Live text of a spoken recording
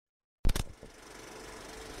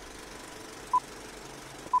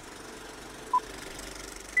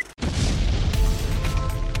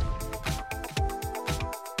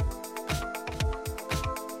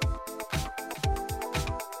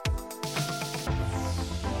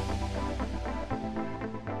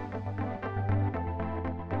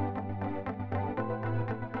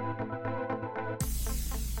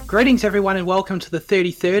Greetings, everyone, and welcome to the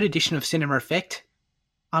 33rd edition of Cinema Effect.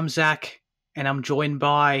 I'm Zach, and I'm joined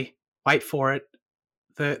by, wait for it,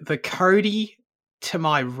 the Cody to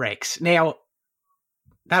my Rex. Now,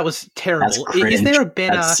 that was terrible. That's cringe. Is there a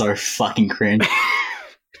better... That's so fucking cringe.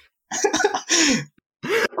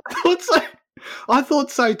 I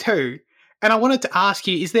thought so too. And I wanted to ask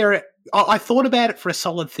you, I thought about it for a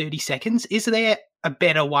solid 30 seconds. Is there a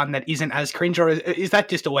better one that isn't as cringe, or is that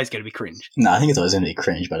just always going to be cringe? No, I think it's always going to be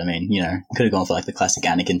cringe, but I mean, you know, could have gone for like the classic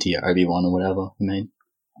Anakin to your Obi-Wan or whatever. I mean,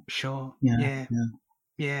 sure.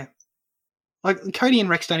 Yeah. Like, Cody and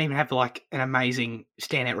Rex don't even have like an amazing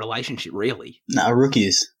standout relationship, really. No,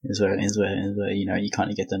 rookies is where you know, you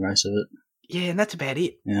kind of get the most of it. Yeah, and that's about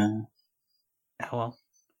it. Yeah. Oh well.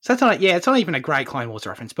 So it's not even a great Clone Wars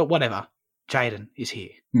reference, but whatever. Jaden is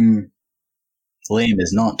here. Liam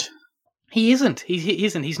is not. He isn't. He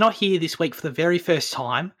isn't. He's not here this week for the very first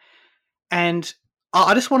time. And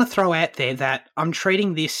I just want to throw out there that I'm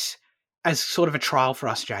treating this as sort of a trial for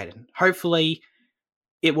us, Jaden. Hopefully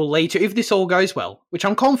it will lead to, if this all goes well, which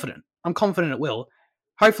I'm confident it will,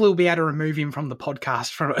 hopefully we'll be able to remove him from the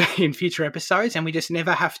podcast in future episodes, and we just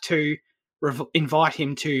never have to invite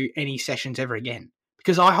him to any sessions ever again.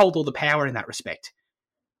 Because I hold all the power in that respect.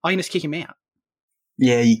 I can just kick him out.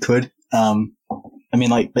 Yeah, you could. I mean,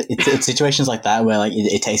 like, but it's situations like that where, like,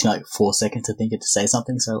 it takes me, like, 4 seconds to think of to say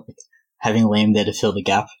something, so, like, having Liam there to fill the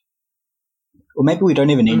gap. Or maybe we don't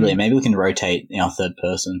even need Liam. Maybe we can rotate our third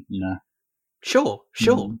person, you know? Sure.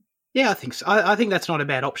 Yeah, I think so. I think that's not a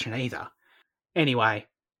bad option either. Anyway,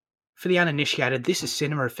 for the uninitiated, this is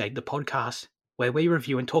Cinema Effect, the podcast where we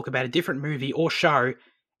review and talk about a different movie or show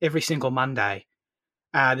every single Monday.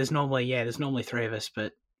 There's normally three of us,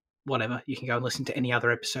 but whatever. You can go and listen to any other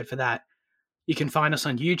episode for that. You can find us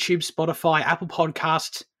on YouTube, Spotify, Apple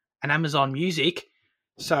Podcasts, and Amazon Music.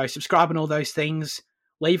 So subscribe and all those things.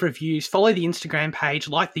 Leave reviews. Follow the Instagram page.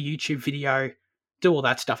 Like the YouTube video. Do all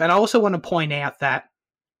that stuff. And I also want to point out that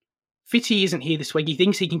Fitzy isn't here this week. He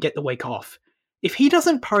thinks he can get the week off. If he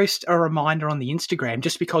doesn't post a reminder on the Instagram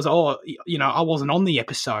just because, I wasn't on the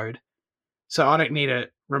episode, so I don't need to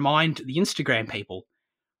remind the Instagram people,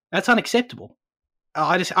 that's unacceptable.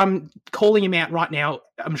 I'm calling him out right now.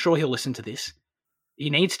 I'm sure he'll listen to this. He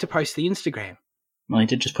needs to post the Instagram. Well, he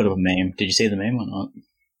did just put up a meme. Did you see the meme or not?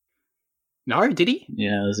 No, did he?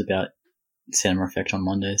 Yeah, it was about Cinema Effect on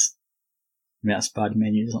Mondays. About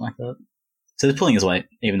Spider-Man news or something like that. So he's pulling his weight,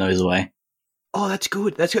 even though he's away. Oh, that's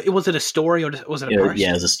good. Was it a story or was it a post?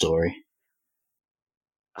 Yeah, it was a story.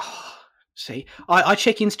 Oh, see, I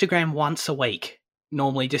check Instagram once a week.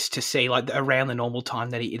 Normally just to see, like, around the normal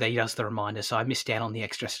time that he does the reminder, so I missed out on the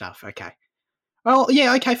extra stuff. Okay. Well,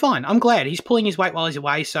 yeah, okay, fine. I'm glad. He's pulling his weight while he's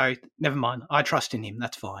away, so never mind. I trust in him.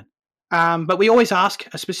 That's fine. But we always ask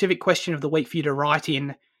a specific question of the week for you to write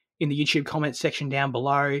in the YouTube comments section down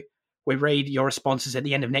below. We read your responses at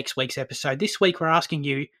the end of next week's episode. This week we're asking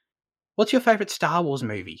you, what's your favourite Star Wars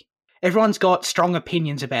movie? Everyone's got strong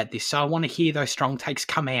opinions about this, so I want to hear those strong takes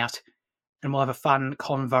come out. And we'll have a fun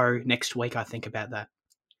convo next week, I think, about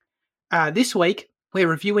that. This week, we're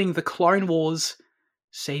reviewing The Clone Wars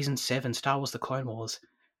Season 7, Star Wars The Clone Wars.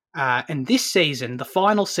 And this season, the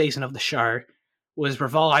final season of the show, was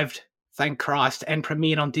revived, thank Christ, and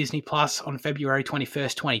premiered on Disney Plus on February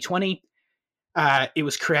 21st, 2020. It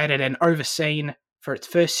was created and overseen for its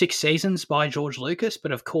first 6 seasons by George Lucas,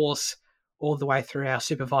 but of course, all the way through, our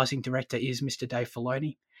supervising director is Mr. Dave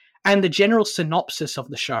Filoni. And the general synopsis of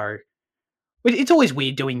the show, it's always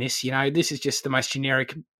weird doing this, you know. This is just the most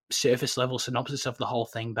generic surface-level synopsis of the whole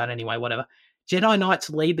thing, but anyway, whatever. Jedi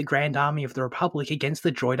Knights lead the Grand Army of the Republic against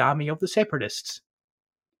the Droid Army of the Separatists.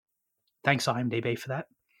 Thanks, IMDb, for that.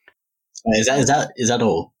 Is that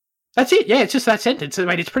all? That's it, yeah, it's just that sentence. I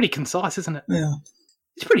mean, it's pretty concise, isn't it? Yeah.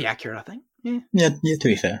 It's pretty accurate, I think. Yeah, to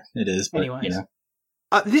be fair, it is. But, anyways, you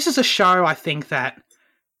know. This is a show, I think, that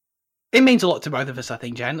it means a lot to both of us, I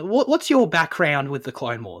think, Jan. What's your background with the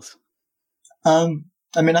Clone Wars? I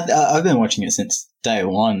mean, I've been watching it since day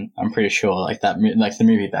one. I'm pretty sure, like the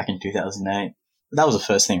movie back in 2008. That was the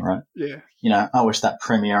first thing, right? Yeah. You know, I watched that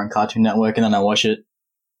premiere on Cartoon Network, and then I watched it.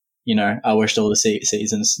 You know, I watched all the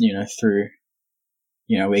seasons, you know, through,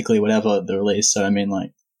 you know, weekly, whatever the release. So I mean,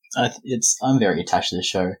 like, I'm very attached to the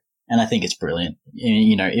show, and I think it's brilliant.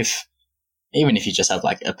 You know, even if you just have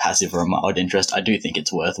like a passive or a mild interest, I do think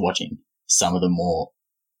it's worth watching some of the more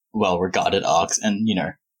well-regarded arcs, and you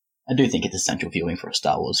know, I do think it's essential viewing for a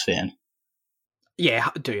Star Wars fan. Yeah,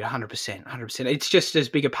 dude, 100%. It's just as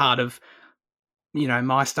big a part of, you know,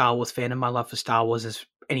 my Star Wars fan and my love for Star Wars as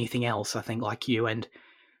anything else, I think, like you. And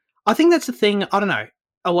I think that's the thing, I don't know,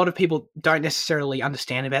 a lot of people don't necessarily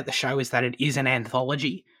understand about the show is that it is an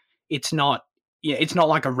anthology. It's not, yeah, it's not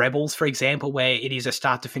like a Rebels, for example, where it is a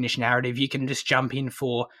start to finish narrative. You can just jump in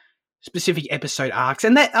for specific episode arcs,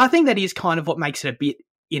 and that I think that is kind of what makes it a bit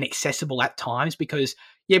inaccessible at times, because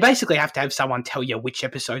you basically have to have someone tell you which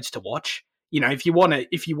episodes to watch. If you want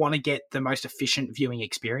to get the most efficient viewing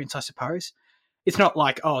experience, I suppose. It's not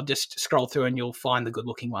like, oh, just scroll through and you'll find the good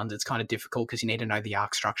looking ones. It's kind of difficult because you need to know the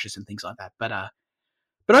arc structures and things like that. But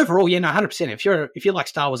overall, yeah, no, 100%. If you like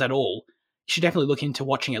Star Wars at all, you should definitely look into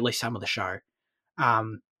watching at least some of the show.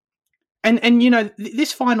 And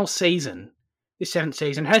this final season, this 7th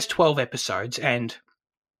season, has 12 episodes and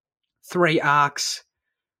 3 arcs,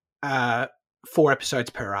 4 episodes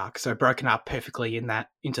per arc, so broken up perfectly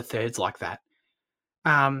into thirds like that.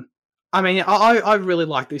 I really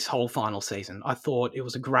like this whole final season. I thought it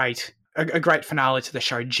was a great finale to the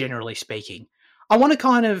show, generally speaking. I want to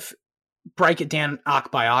kind of break it down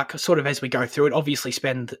arc by arc, sort of as we go through it. Obviously,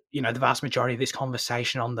 spend the vast majority of this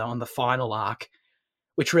conversation on the final arc,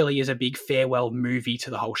 which really is a big farewell movie to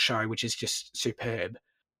the whole show, which is just superb.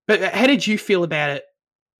 But how did you feel about it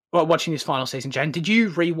watching this final season, Jane? Did you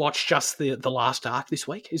rewatch just the last arc this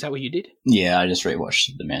week? Is that what you did? Yeah, I just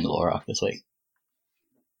rewatched the Mandalore arc this week.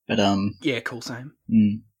 But yeah, cool, same.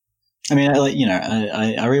 I mean,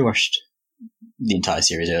 I rewatched the entire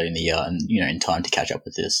series early in the year, and in time to catch up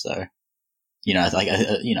with this. So,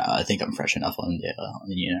 I think I'm fresh enough on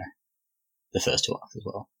the first 2 arcs as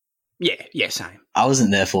well. Yeah, same. I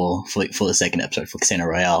wasn't there for the second episode for Casino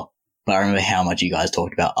Royale, but I remember how much you guys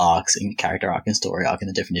talked about arcs and character arc and story arc and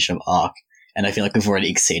the definition of arc, and I feel like we've already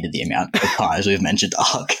exceeded the amount of times we've mentioned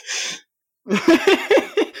arc.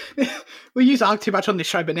 We use arc too much on this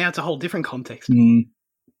show, but now it's a whole different context.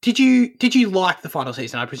 Did you like the final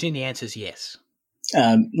season? I presume the answer is yes.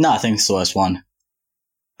 No, I think it's the worst one.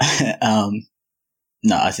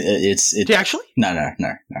 No, I think it's. Do you actually? No,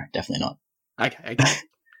 definitely not. Okay.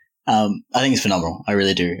 I think it's phenomenal. I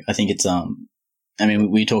really do. I think it's I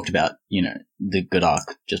mean, we talked about the good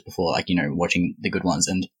arc just before, watching the good ones,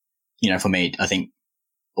 and for me, I think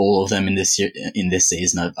all of them in this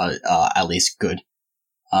season are at least good.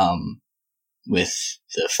 With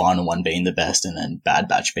the final one being the best, and then Bad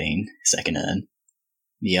Batch being second, and then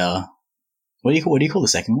the what do you call the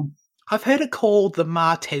second one? I've heard it called the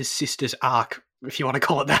Martez Sisters arc, if you want to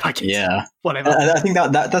call it that. I guess. Yeah, whatever. I think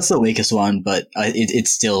that's the weakest one, but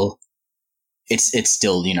it's still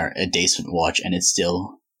a decent watch, and it's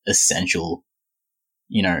still essential,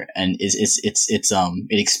 and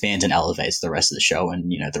it expands and elevates the rest of the show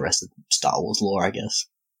and the rest of Star Wars lore, I guess.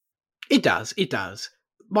 It does.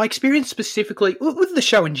 My experience specifically with the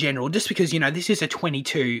show in general, just because, this is a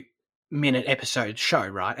 22-minute episode show,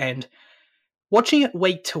 right? And watching it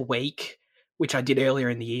week to week, which I did earlier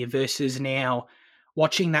in the year, versus now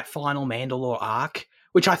watching that final Mandalore arc,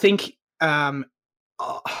 which I think, I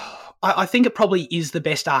think it probably is the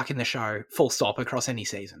best arc in the show, full stop, across any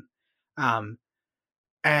season.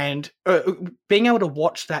 And being able to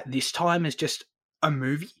watch that this time as just a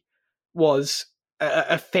movie was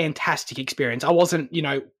a fantastic experience. I wasn't,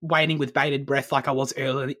 waiting with bated breath like I was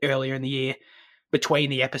earlier in the year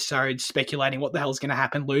between the episodes, speculating what the hell's going to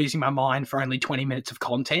happen, losing my mind for only 20 minutes of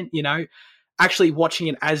content, Actually watching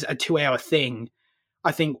it as a 2-hour thing,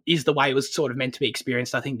 I think, is the way it was sort of meant to be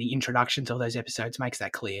experienced. I think the introduction to those episodes makes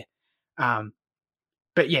that clear.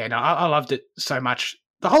 But yeah, no, I loved it so much.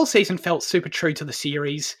 The whole season felt super true to the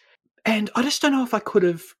series, and I just don't know if I could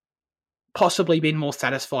have possibly been more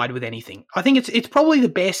satisfied with anything. I think it's probably the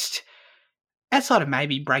best, outside of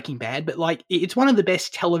maybe Breaking Bad, but it's one of the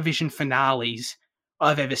best television finales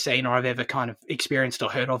I've ever seen or I've ever kind of experienced or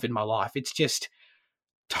heard of in my life. It's just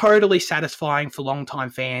totally satisfying for longtime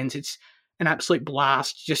fans. It's an absolute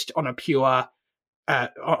blast, just on a pure,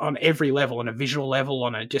 on every level, on a visual level,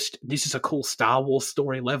 on a just, this is a cool Star Wars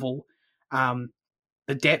story level.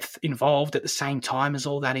 The depth involved at the same time as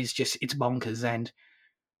all that is just, it's bonkers. And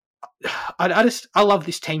I love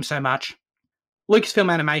this team so much.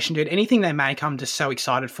 Lucasfilm Animation, dude, anything they make, I'm just so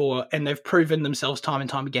excited for, and they've proven themselves time and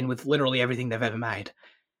time again with literally everything they've ever made.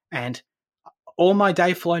 And all my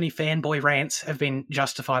Dave Filoni fanboy rants have been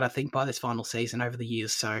justified, I think, by this final season over the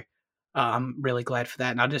years. So I'm really glad for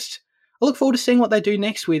that. And I look forward to seeing what they do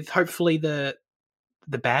next with, hopefully, the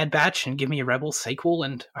Bad Batch, and give me a Rebels sequel.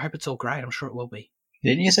 And I hope it's all great. I'm sure it will be.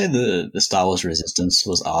 Didn't you say the Star Wars Resistance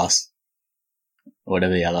was arse? Or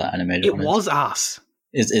whatever the other animated it one was us.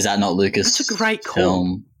 Is that not Lucas? That's a great call.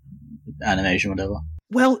 Film Animation, whatever.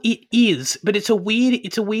 Well, it is, but it's a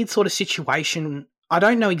weird sort of situation. I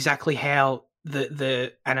don't know exactly how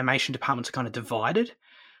the animation departments are kind of divided.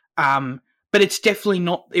 but it's definitely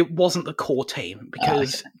not. It wasn't the core team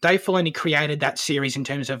because Dave Filoni created that series in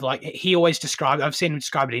terms of like he always described. I've seen him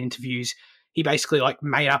describe it in interviews. He basically like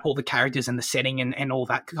made up all the characters and the setting and all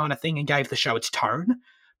that kind of thing and gave the show its tone.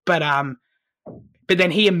 But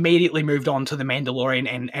then he immediately moved on to The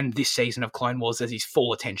Mandalorian and this season of Clone Wars as his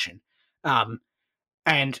full attention.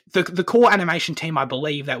 And the core animation team, I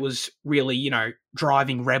believe, that was really,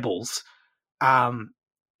 driving Rebels,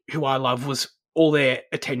 who I love, was all their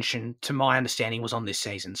attention, to my understanding, was on this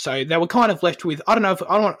season. So they were kind of left with, I don't know if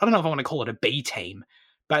I want to call it a B team,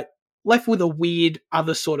 but left with a weird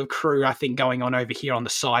other sort of crew, I think, going on over here on the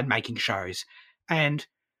side making shows. And,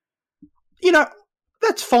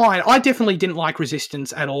 that's fine. I definitely didn't like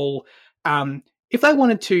Resistance at all. If they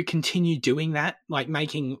wanted to continue doing that, like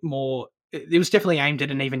making more, it was definitely aimed at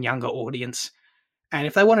an even younger audience. And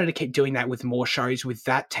if they wanted to keep doing that with more shows with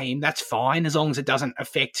that team, that's fine, as long as it doesn't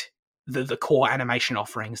affect the core animation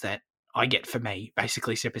offerings that I get for me,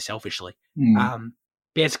 basically, super selfishly. But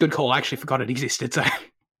yeah, it's a good call. I actually forgot it existed. So I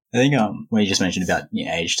think when you just mentioned about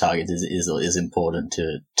age targets is important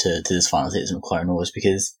to this final season of Clone Wars,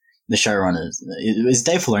 because the showrunner is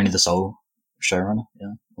Dave Filoni the sole showrunner?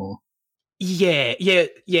 Yeah. Yeah.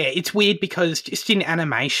 It's weird because just in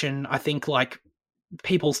animation, I think like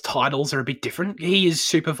people's titles are a bit different. He is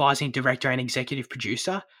supervising director and executive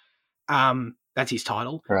producer. That's his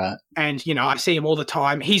title, right? And I see him all the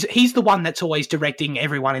time. He's the one that's always directing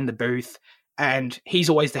everyone in the booth, and he's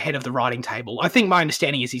always the head of the writing table. I think my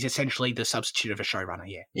understanding is he's essentially the substitute of a showrunner.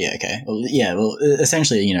 Yeah. Yeah. Okay. Well, yeah. Well,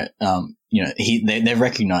 essentially, they've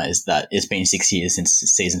recognized that it's been 6 years since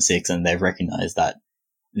season 6, and they've recognized that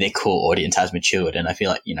their core audience has matured, and I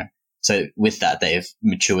feel like so with that they've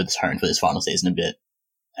matured the tone for this final season a bit,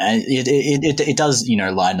 and it does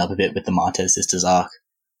line up a bit with the Martez sisters arc,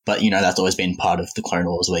 but that's always been part of the Clone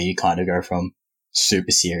Wars, where you kind of go from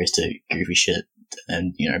super serious to goofy shit,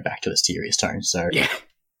 and back to a serious tone. So yeah.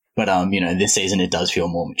 But this season it does feel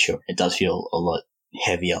more mature. It does feel a lot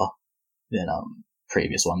heavier than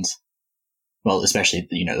previous ones. Well, especially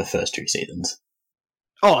the first 2 seasons.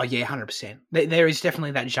 Oh yeah, 100%. There is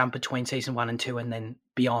definitely that jump between season 1 and 2, and then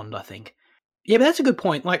beyond, I think. Yeah, but that's a good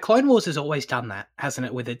point. Like Clone Wars has always done that, hasn't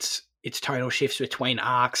it? With its tonal shifts between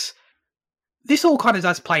arcs. This all kind of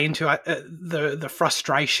does play into the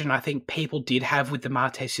frustration I think people did have with the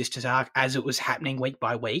Martez sisters arc as it was happening week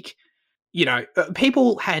by week.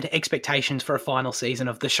 People had expectations for a final season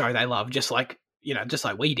of the show they love, just like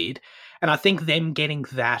we did. And I think them getting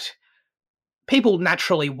that, people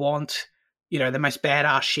naturally want, the most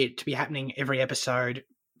badass shit to be happening every episode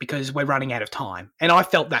because we're running out of time. And I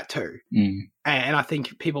felt that too. And I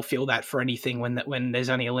think people feel that for anything when there's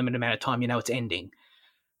only a limited amount of time, it's ending.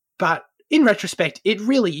 But in retrospect, it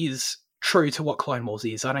really is true to what Clone Wars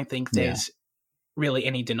is. I don't think there's really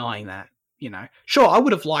any denying that, Sure, I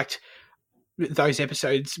would have liked those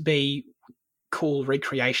episodes be cool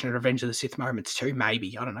recreation of Revenge of the Sith moments too,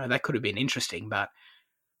 maybe. I don't know. That could have been interesting, but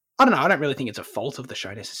I don't know. I don't really think it's a fault of the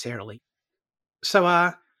show necessarily.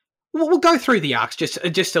 So we'll go through the arcs just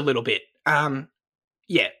a little bit.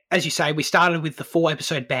 Yeah, as you say, we started with the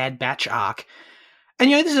 4-episode Bad Batch arc.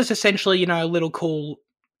 And, this is essentially, a little cool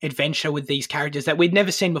adventure with these characters that we'd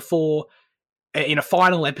never seen before in a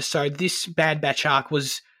final episode. This Bad Batch arc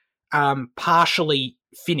was partially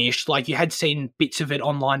finished. Like, you had seen bits of it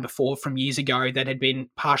online before from years ago that had been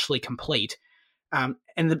partially complete. And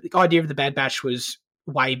the idea of the Bad Batch was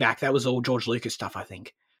way back. That was all George Lucas stuff, I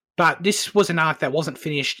think. But this was an arc that wasn't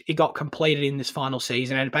finished. It got completed in this final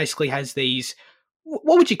season, and it basically has these,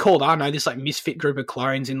 what would you call it? I don't know, this like misfit group of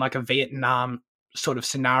clones in like a Vietnam sort of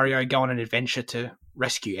scenario go on an adventure to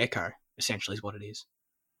rescue Echo, essentially is what it is.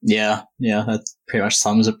 Yeah, that pretty much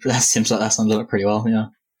sums it up pretty well, yeah.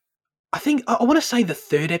 I think, I want to say the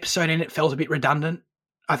 3rd episode in it felt a bit redundant.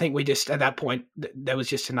 I think we just, at that point, there was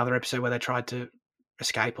just another episode where they tried to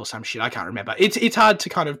escape or some shit. I can't remember. It's hard to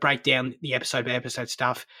kind of break down the episode by episode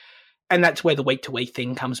stuff, and that's where the week-to-week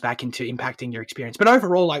thing comes back into impacting your experience. But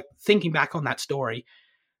overall, like, thinking back on that story,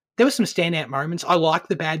 there were some standout moments. I like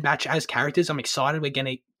the Bad Batch as characters. I'm excited we're going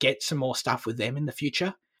to get some more stuff with them in the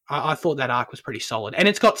future. I thought that arc was pretty solid. And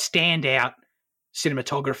it's got standout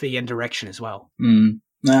cinematography and direction as well.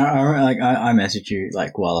 No, I messaged you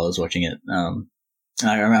like while I was watching it.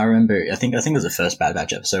 I remember, I think it was the first Bad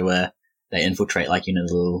Batch episode where they infiltrate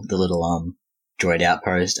the little droid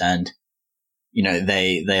outpost, and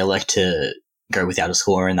they elect to go without a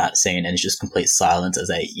score in that scene, and it's just complete silence as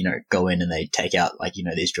they go in and they take out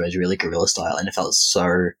these droids really guerrilla style, and it felt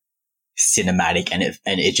so cinematic, and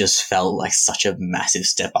it just felt like such a massive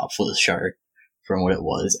step up for the show from what it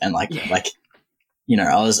was, and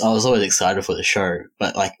I was always excited for the show,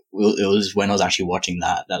 but like it was when I was actually watching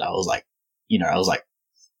that I was like,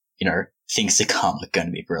 things to come are going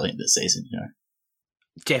to be brilliant this season.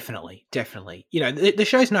 Definitely. The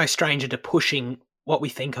show's no stranger to pushing what we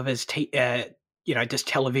think of as just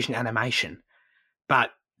television animation,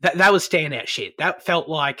 but that was standout shit. That felt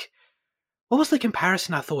like, what was the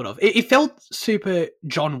comparison I thought of? It felt super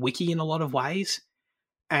John Wicky in a lot of ways,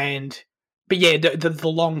 but yeah, the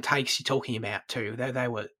long takes you're talking about too, they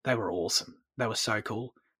were awesome. They were so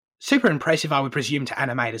cool, super impressive. I would presume to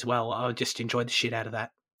animate as well. I just enjoyed the shit out of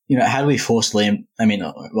that. Had we forced Liam,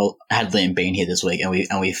 had Liam been here this week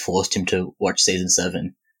and we forced him to watch season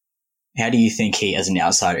 7, how do you think he, as an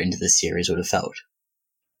outsider into the series, would have felt?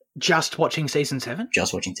 Just watching season 7?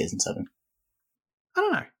 Just watching season 7. I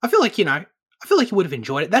don't know. I feel like you would have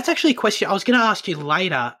enjoyed it. That's actually a question I was going to ask you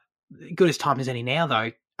later, good as time as any now,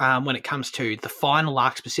 though, when it comes to the final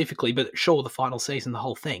arc specifically, but sure, the final season, the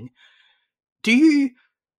whole thing. Do you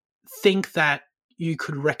think that you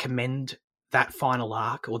could recommend that final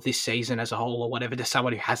arc or this season as a whole or whatever to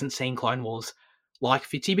someone who hasn't seen Clone Wars like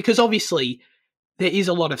Fitzy? Because obviously there is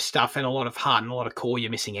a lot of stuff and a lot of heart and a lot of core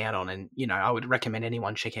you're missing out on. And, I would recommend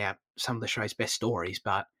anyone check out some of the show's best stories.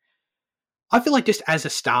 But I feel like just as a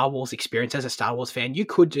Star Wars experience, as a Star Wars fan, you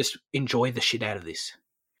could just enjoy the shit out of this.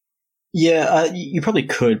 Yeah, you probably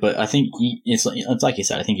could, but I think it's like you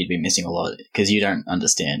said, I think you'd be missing a lot because you don't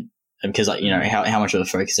understand. Because, how much of a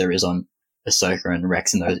focus there is on Ahsoka and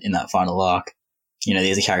Rex in that final arc.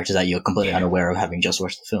 These are characters that you're completely unaware of having just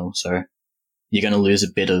watched the film, so you're going to lose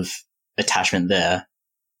a bit of attachment there.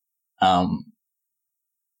 And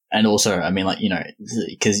also,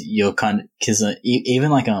 because you're even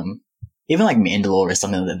like Mandalore is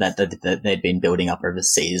something that they'd been building up over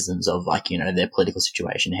seasons of their political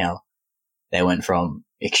situation, how they went from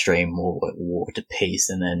extreme war to peace,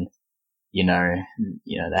 and then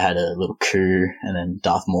they had a little coup, and then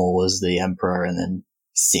Darth Maul was the emperor, and then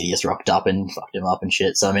Sidious rocked up and fucked him up and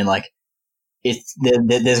shit. So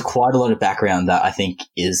there's quite a lot of background that I think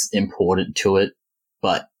is important to it,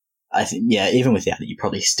 but I think even without it, you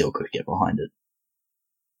probably still could get behind it,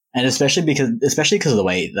 and especially because of the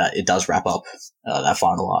way that it does wrap up that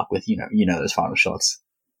final arc with those final shots.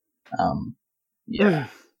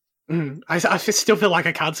 I still feel like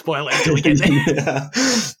I can't spoil it until we get there.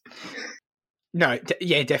 No,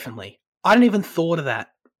 definitely. I hadn't even thought of that.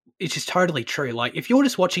 It's just totally true. Like, if you're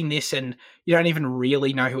just watching this and you don't even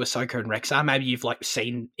really know who Ahsoka and Rex are, maybe you've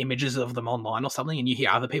seen images of them online or something and you hear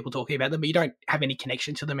other people talking about them, but you don't have any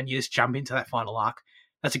connection to them and you just jump into that final arc.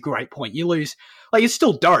 That's a great point. You lose, it's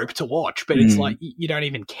still dope to watch, but it's you don't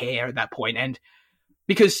even care at that point. And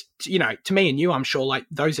because, to me and you, I'm sure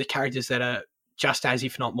those are characters that are just as,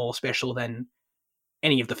 if not more special than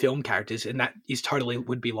any of the film characters, and that is totally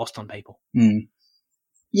would be lost on people.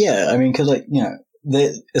 Yeah, because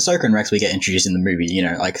the Ahsoka and Rex we get introduced in the movie,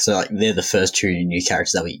 they're the first two new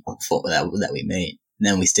characters that we meet, and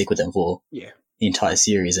then we stick with them for the entire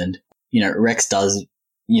series. And Rex does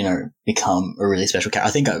become a really special character.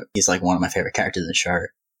 I think he's one of my favorite characters in the show.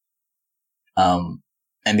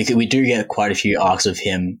 And because we do get quite a few arcs of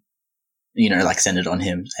him, centered on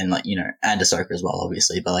him, and and Ahsoka as well,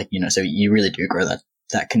 obviously. But so you really do grow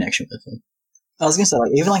that connection with him. I was gonna say,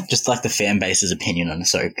 even just the fan base's opinion on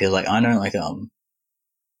Ahsoka. I know,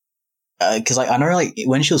 because I know,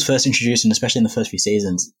 when she was first introduced, and especially in the first few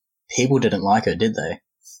seasons, people didn't like her, did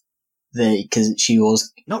they? Because she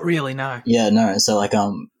was not really, no. Yeah, no. So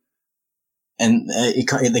and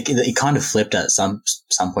it kind of flipped at some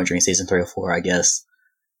point during season 3 or 4, I guess,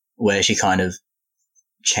 where she kind of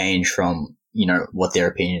changed from what their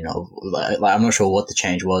opinion of I'm not sure what the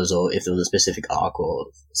change was, or if it was a specific arc or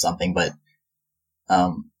something, but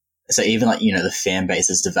so even the fan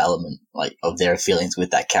base's development of their feelings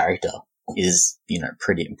with that character is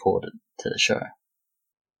pretty important to the show.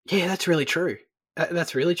 Yeah, that's really true.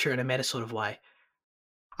 That's really true in a meta sort of way.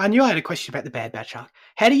 I knew I had a question about the Bad Batch arc.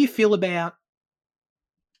 How do you feel about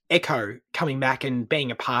Echo coming back and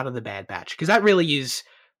being a part of the Bad Batch? Because that really is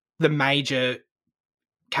the major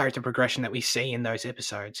character progression that we see in those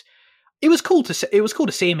episodes. It was cool to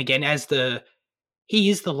see him again as he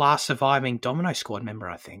is the last surviving Domino Squad member,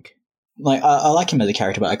 I think. I like him as a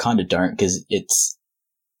character, but I kind of don't, because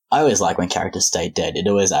I always like when characters stay dead. It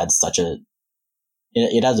always adds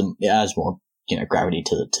it adds more gravity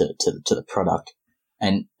to the product,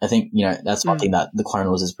 and I think that's one thing that the Clone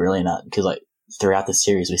Wars is brilliant at, because throughout the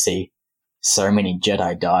series we see so many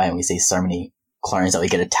Jedi die, and we see so many clones that we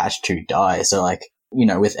get attached to die. So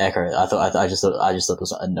with Echo, I just thought it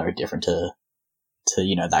was no different to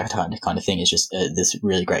that kind of thing. It's just this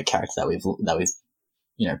really great character that we've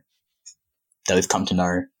that we've come to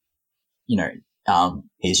know,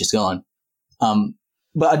 he's just gone.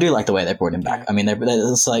 But I do like the way they brought him back. I mean,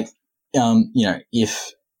 it's like,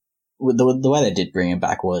 if the way they did bring him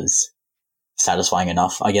back was satisfying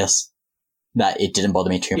enough, I guess, that it didn't bother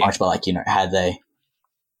me too much. But like, had they,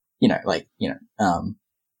 had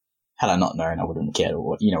I not known, I wouldn't have cared, or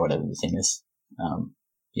whatever the thing is.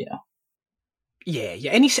 Yeah.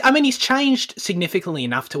 Yeah. And he's changed significantly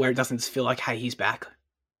enough to where it doesn't feel like, hey, he's back.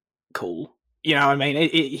 Cool. You know what I mean?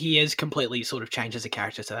 He has completely sort of changed as a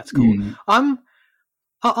character, so that's cool. I'm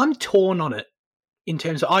torn on it in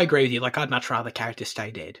terms of, I agree with you, like, I'd much rather characters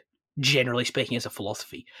stay dead, generally speaking, as a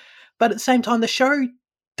philosophy. But at the same time, the show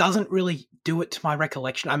doesn't really do it to my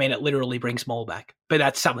recollection. I mean, it literally brings Maul back, but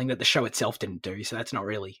that's something that the show itself didn't do, so that's not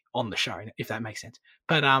really on the show, if that makes sense.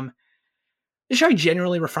 But the show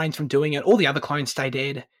generally refrains from doing it. All the other clones stay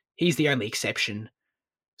dead. He's the only exception.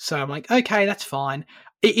 So I'm like, okay, that's fine.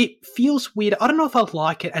 It feels weird. I don't know if I'd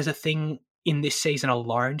like it as a thing in this season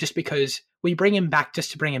alone, just because we bring him back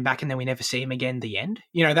just to bring him back and then we never see him again at the end.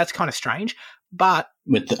 That's kind of strange. But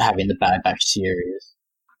with having the Bad Batch series,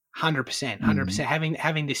 100%.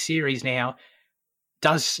 Having this series now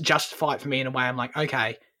does justify it for me in a way. I'm like,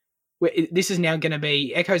 okay, this is now going to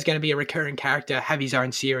be, Echo's going to be a recurring character, have his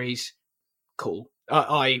own series. Cool.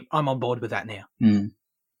 I'm on board with that now.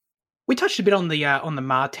 We touched a bit on the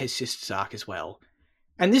Martez Sisters arc as well.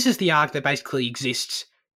 And this is the arc that basically exists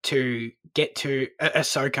to get to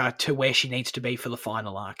Ahsoka to where she needs to be for the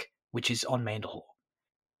final arc, which is on Mandalore.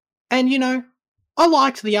 And, I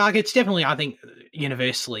liked the arc. It's definitely, I think,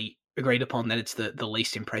 universally agreed upon that it's the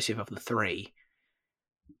least impressive of the three.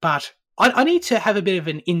 But I need to have a bit of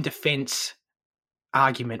an in-defense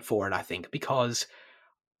argument for it, I think, because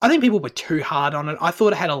I think people were too hard on it. I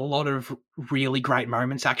thought it had a lot of really great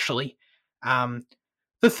moments, actually.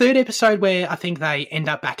 The third episode where I think they end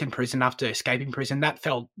up back in prison after escaping prison,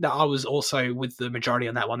 I was also with the majority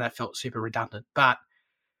on that one, that felt super redundant. But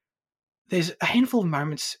there's a handful of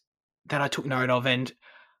moments that I took note of, and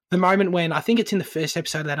the moment when, I think it's in the first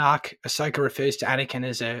episode of that arc, Ahsoka refers to Anakin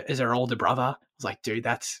as her older brother. I was like, dude,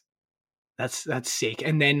 that's sick.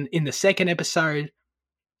 And then in the second episode,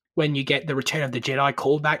 when you get the Return of the Jedi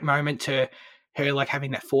callback moment to her like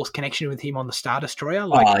having that Force connection with him on the Star Destroyer,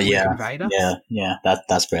 like Luke and Vader. Yeah,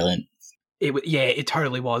 that's brilliant. It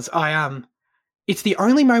totally was. It's the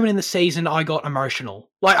only moment in the season I got emotional.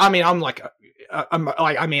 Like, I mean,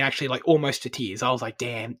 actually, like almost to tears. I was like,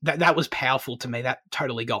 damn, that was powerful to me. That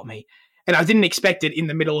totally got me, and I didn't expect it in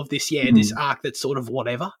the middle of this this arc that's sort of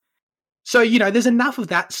whatever. So there's enough of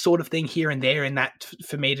that sort of thing here and there, in that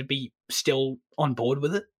for me to be still on board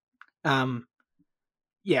with it.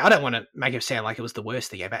 I don't want to make it sound like it was the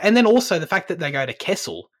worst thing ever. And then also the fact that they go to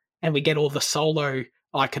Kessel and we get all the Solo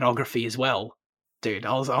iconography as well. Dude,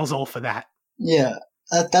 I was all for that. Yeah,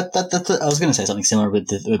 I was going to say something similar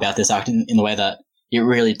about this act in the way that it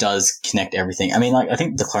really does connect everything. I mean, like, I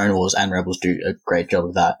think the Clone Wars and Rebels do a great job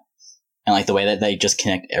of that. And like the way that they just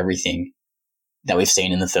connect everything that we've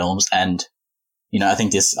seen in the films. And, I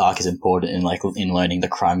think this arc is important in learning the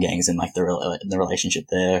crime gangs and like the relationship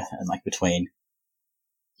there, and like between,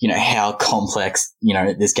 how complex,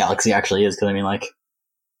 this galaxy actually is. Cause I mean, like,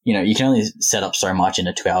 you can only set up so much in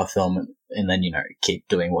a 2-hour film and then, keep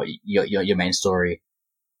doing what your main story.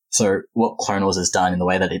 So what Clone Wars has done in the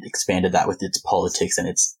way that it expanded that with its politics and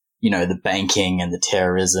its, the banking and the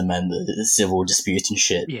terrorism and the civil disputes and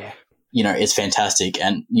shit. Yeah. It's fantastic.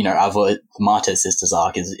 And, the Martez Sisters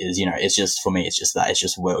arc is, it's just, for me, it's just that. It's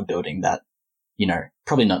just world building that,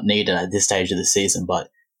 probably not needed at this stage of the season, but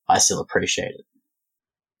I still appreciate it.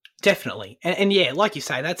 Definitely. And yeah, like you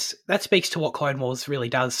say, that speaks to what Clone Wars really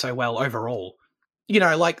does so well overall.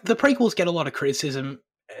 Like the prequels get a lot of criticism,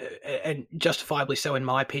 and justifiably so in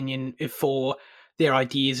my opinion, for their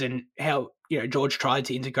ideas and how, George tried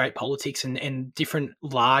to integrate politics and different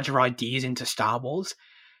larger ideas into Star Wars.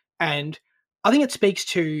 And I think it speaks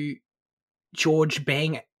to George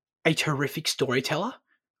being a terrific storyteller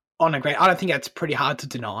I don't think that's pretty hard to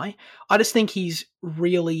deny. I just think he's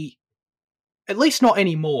really, at least not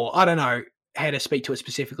anymore, I don't know how to speak to it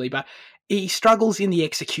specifically, but he struggles in the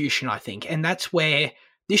execution, I think. And that's where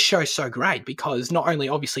this show's so great, because not only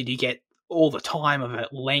obviously do you get all the time of a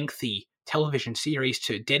lengthy television series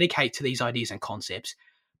to dedicate to these ideas and concepts,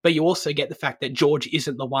 but you also get the fact that George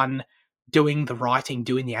isn't the one doing the writing,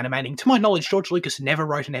 doing the animating. To my knowledge, George Lucas never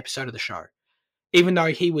wrote an episode of the show, even though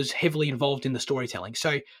he was heavily involved in the storytelling.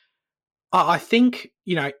 So I think,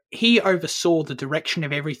 he oversaw the direction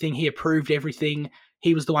of everything. He approved everything.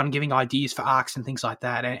 He was the one giving ideas for arcs and things like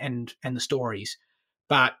that, and the stories.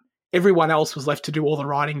 But everyone else was left to do all the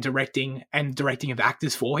writing, directing of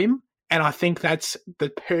actors for him. And I think that's the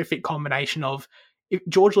perfect combination of if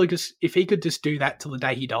George Lucas, if he could just do that till the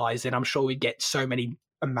day he dies, then I'm sure we'd get so many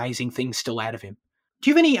amazing things still out of him. Do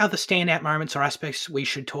you have any other standout moments or aspects we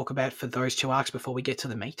should talk about for those two arcs before we get to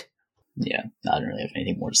the meat? Yeah, I don't really have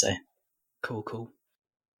anything more to say. Cool.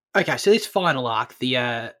 Okay, so this final arc,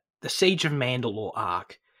 the Siege of Mandalore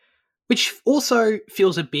arc, which also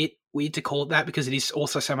feels a bit weird to call it that because it is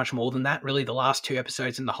also so much more than that. Really, the last 2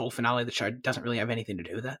 episodes and the whole finale of the show doesn't really have anything to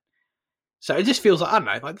do with that. So it just feels like, I don't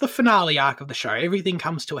know, like the finale arc of the show. Everything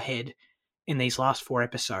comes to a head in these last 4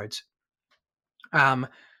 episodes. I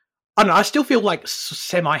don't know, I still feel like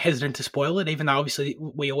semi-hesitant to spoil it, even though obviously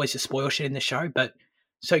we always just spoil shit in the show, but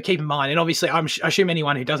so keep in mind, and obviously I assume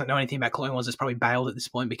anyone who doesn't know anything about Clone Wars has probably bailed at this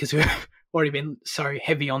point because we've already been so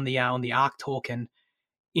heavy on the arc talk and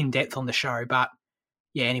in depth on the show. But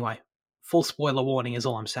yeah, anyway, full spoiler warning is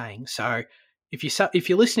all I'm saying. So if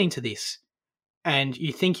you're listening to this and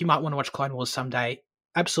you think you might want to watch Clone Wars someday,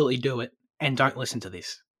 absolutely do it, and don't listen to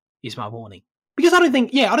this. Is my warning. Because I don't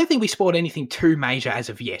think we spoiled anything too major as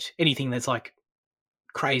of yet. Anything that's like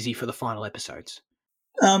crazy for the final episodes.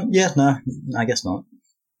 Yeah, no, I guess not.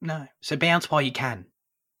 No. So bounce while you can.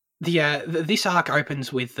 This arc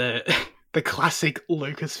opens with the classic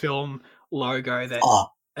Lucasfilm logo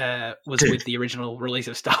that was with the original release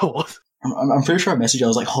of Star Wars. I'm pretty sure I messaged you. I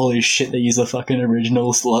was like, holy shit, they use the fucking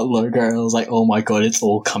original logo. And I was like, oh my god, it's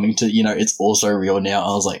all coming to, it's also real now.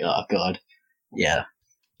 I was like, oh god. Yeah.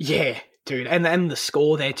 Yeah, dude. And the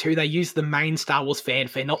score there too. They used the main Star Wars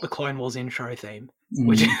fanfare, not the Clone Wars intro theme.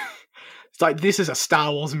 Which it's like, this is a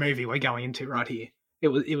Star Wars movie we're going into right here.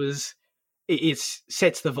 It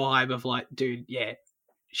sets the vibe of like, dude, yeah,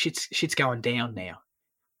 shit's going down now.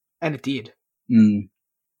 And it did.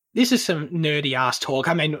 This is some nerdy ass talk.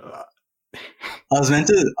 I mean, I was meant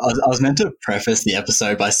to preface the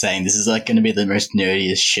episode by saying this is like going to be the most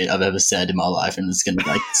nerdiest shit I've ever said in my life, and it's going to be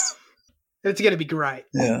like, it's going to be great.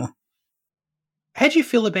 Yeah. How do you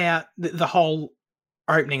feel about the whole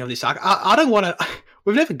opening of this arc? I don't want to.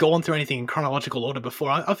 We've never gone through anything in chronological order before.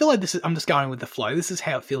 I feel like I'm just going with the flow. This is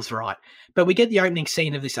how it feels right. But we get the opening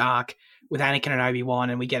scene of this arc with Anakin and Obi-Wan,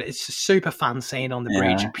 and it's a super fun scene on the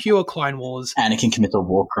bridge, pure Clone Wars. Anakin commits a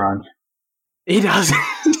war crime. He does.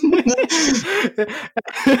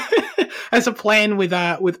 As a plan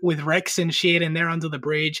with Rex and shit, and they're under the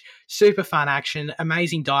bridge. Super fun action,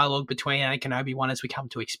 amazing dialogue between Anakin and Obi-Wan as we come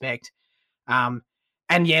to expect. And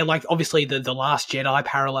yeah, like obviously the Last Jedi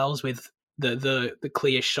parallels with the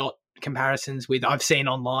clear shot comparisons with I've seen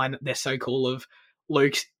online. They're so cool of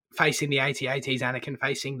Luke facing the AT-ATs, Anakin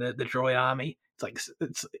facing the droid army. It's like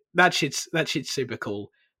that shit's super cool.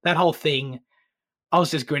 That whole thing, I was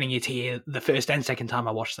just grinning ear to ear the first and second time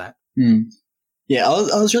I watched that. Yeah,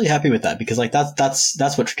 I was really happy with that because like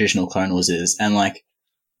that's what traditional Clone Wars is, and like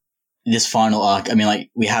this final arc. I mean, like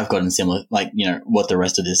we have gotten similar, like what the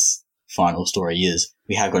rest of this final story is.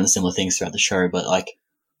 We have gotten similar things throughout the show, but like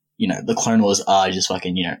the Clone Wars are just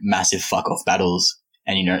fucking massive fuck off battles,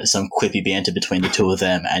 and some quippy banter between the two of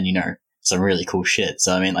them, and some really cool shit.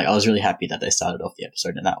 So I mean, like I was really happy that they started off the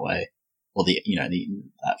episode in that way. Or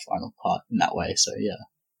that final part in that way. So yeah.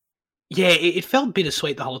 Yeah, it felt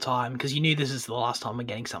bittersweet the whole time because you knew this is the last time we're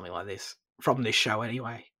getting something like this from this show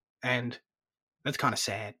anyway, and that's kind of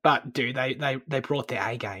sad. But dude, they brought their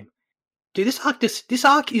A game. Dude, this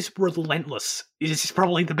arc is relentless. This is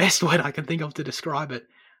probably the best word I can think of to describe it.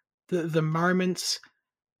 The moments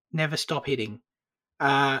never stop hitting.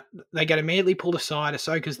 They get immediately pulled aside.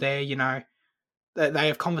 Ahsoka's there, They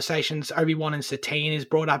have conversations. Obi-Wan and Satine is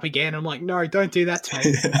brought up again. I'm like, no, don't do that to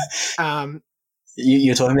me.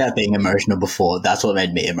 You're talking about being emotional before. That's what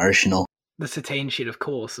made me emotional. The Satine shit, of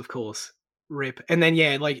course. Rip. And then,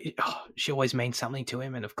 yeah, like, she always means something to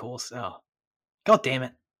him. And of course, God damn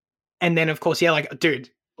it. And then, of course, yeah, like, dude,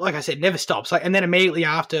 like I said, never stops. Like, and then immediately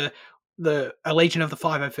after, a Legion of the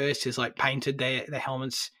 501st is like painted their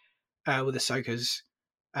helmets with Ahsoka's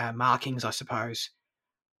markings, I suppose.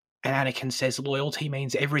 And Anakin says loyalty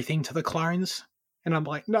means everything to the clones. And I'm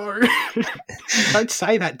like, no, don't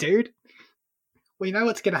say that, dude. We know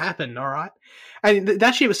what's going to happen, all right? And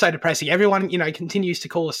that shit was so depressing. Everyone, continues to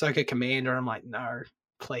call Ahsoka Commander. I'm like, no,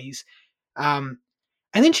 please. And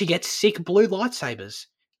then she gets sick blue lightsabers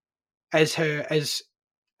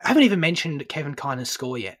I haven't even mentioned Kevin Kiner's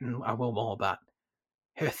score yet, and I will more, but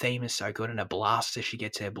her theme is so good and a blast as she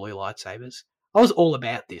gets her blue lightsabers. I was all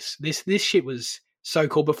about this. This shit was so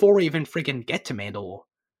cool before we even freaking get to Mandalore.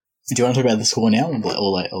 Do you want to talk about the score now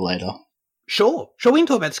or later? Sure, we can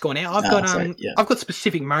talk about the score now. I've got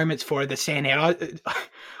specific moments for it that stand out. I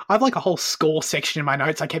have like a whole score section in my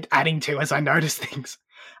notes I kept adding to as I noticed things.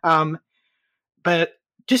 But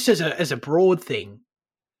just as a broad thing,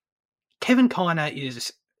 Kevin Kiner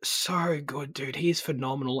is so good, dude. He is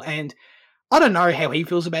phenomenal. And I don't know how he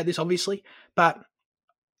feels about this, obviously, but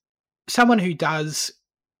someone who does,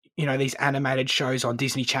 these animated shows on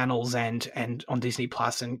Disney channels and on Disney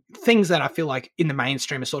Plus and things that I feel like in the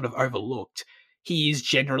mainstream are sort of overlooked, he is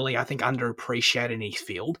generally, I think, underappreciated in his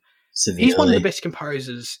field. Severely. He's one of the best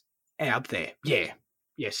composers out there. Yeah,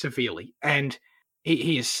 severely. And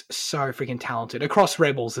he is so freaking talented across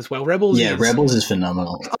Rebels as well. Rebels is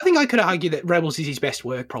phenomenal. I think I could argue that Rebels is his best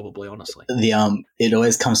work, probably, honestly. It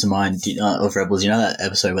always comes to mind of Rebels. You know that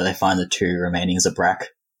episode where they find the 2 remaining Zabrak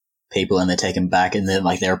people and they take them back, and then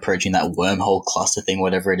they're approaching that wormhole cluster thing,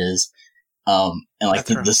 whatever it is. And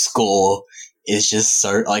the score is just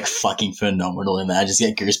so fucking phenomenal in that. I just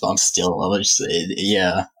get goosebumps still.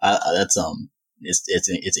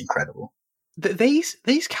 It's incredible.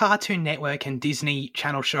 These Cartoon Network and Disney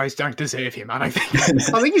Channel shows don't deserve him, I don't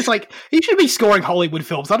think. I think he should be scoring Hollywood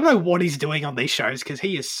films. I don't know what he's doing on these shows because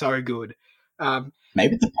he is so good.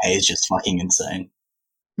 Maybe the pay is just fucking insane.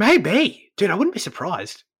 Maybe. Dude, I wouldn't be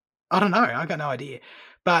surprised. I don't know. I got no idea.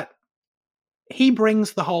 But he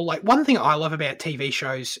brings the whole, one thing I love about TV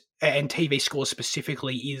shows and TV scores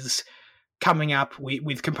specifically is coming up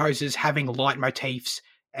with composers having leitmotifs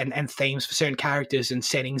and themes for certain characters and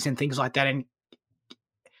settings and things like that. And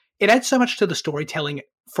it adds so much to the storytelling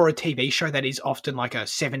for a TV show that is often like a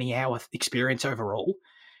 70-hour experience overall.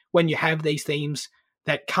 When you have these themes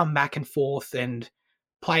that come back and forth and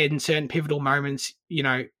play in certain pivotal moments,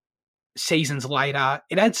 seasons later,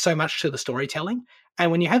 it adds so much to the storytelling.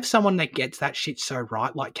 And when you have someone that gets that shit so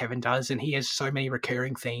right, like Kevin does, and he has so many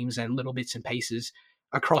recurring themes and little bits and pieces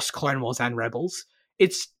across Clone Wars and Rebels,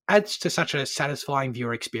 it adds to such a satisfying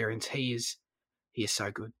viewer experience. He is so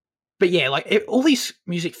good. But yeah, all these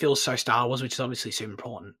music feels so Star Wars, which is obviously super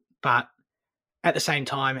important. But at the same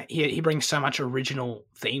time, he brings so much original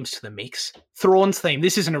themes to the mix. Thrawn's theme,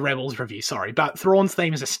 this isn't a Rebels review, sorry, but Thrawn's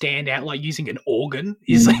theme is a standout, using an organ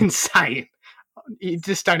is insane. You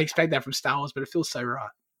just don't expect that from Star Wars, but it feels so right.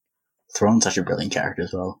 Thrawn's such a brilliant character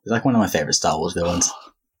as well. He's one of my favourite Star Wars villains.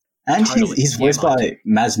 And totally. he's voiced by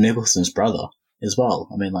Mads Mikkelsen's brother as well.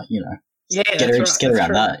 I mean, yeah, get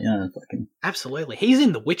around that. Absolutely. He's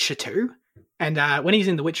in The Witcher too. And when he's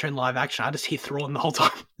in The Witcher in live action, I just hear Thrawn the whole time.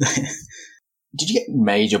 Did you get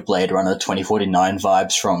major Blade Runner 2049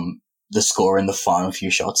 vibes from the score in the final few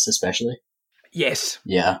shots, especially? Yes.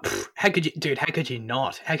 Yeah. How could you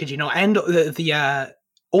not? How could you not? And the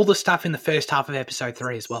all the stuff in the first half of episode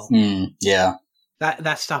 3 as well. Yeah.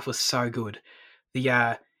 That stuff was so good.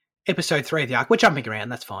 The episode 3 of the arc, we're jumping around,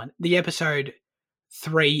 that's fine. The episode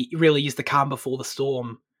 3 really is the calm before the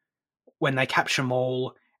storm when they capture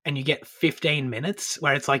Maul, and you get 15 minutes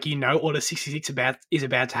where it's Order 66 is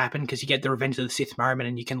about to happen because you get the Revenge of the Sith moment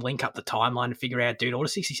and you can link up the timeline and figure out, dude, Order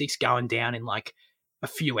 66 going down in a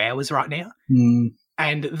few hours right now.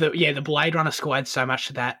 And the Blade Runner score adds so much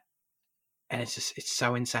to that, and it's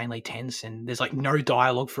so insanely tense, and there's no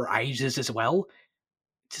dialogue for ages as well.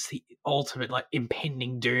 It's just the ultimate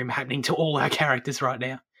impending doom happening to all our characters right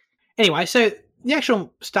now. Anyway, so the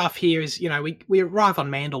actual stuff here is, we arrive on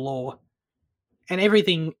Mandalore and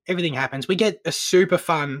everything happens. We get a super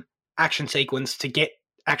fun action sequence to get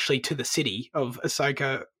actually to the city of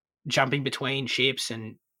Ahsoka, jumping between ships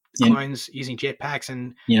and clones using jetpacks.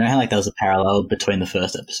 And how there was a parallel between the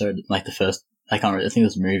first episode, I think it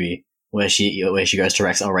was a movie where she goes to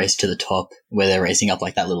Rex, I'll race to the top, where they're racing up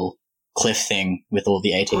that little cliff thing with all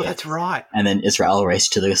the ATF. Oh, that's right. And then Israel race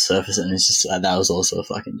to the surface, and it's just that was also a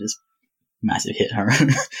fucking just massive hit.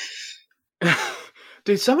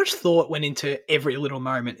 Dude, so much thought went into every little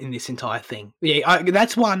moment in this entire thing. Yeah,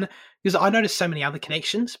 that's one, because I noticed so many other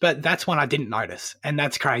connections, but that's one I didn't notice, and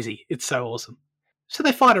that's crazy. It's so awesome. So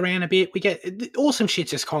they fight around a bit. We get awesome shit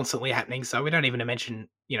just constantly happening, so we don't even mention,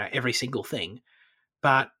 every single thing.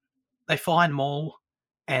 But they find Maul,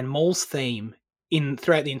 and Maul's theme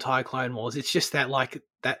throughout the entire Clone Wars, it's just that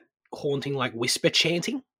that haunting whisper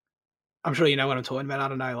chanting. I'm sure you know what I'm talking about. I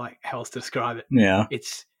don't know how else to describe it. Yeah.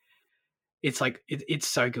 It's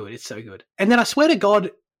so good. It's so good. And then I swear to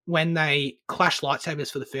God, when they clash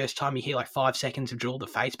lightsabers for the first time, you hear 5 seconds of Duel of the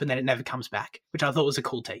Fates, but then it never comes back, which I thought was a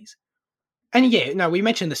cool tease. And yeah, no, we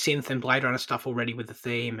mentioned the synth and Blade Runner stuff already with the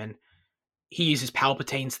theme, and he uses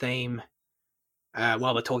Palpatine's theme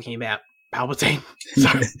while they're talking about Palpatine. So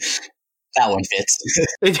that one fits.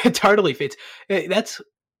 It totally fits.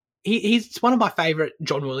 He's one of my favorite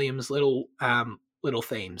John Williams little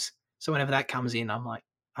themes. So whenever that comes in,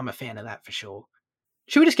 I'm a fan of that for sure.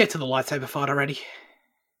 Should we just get to the lightsaber fight already?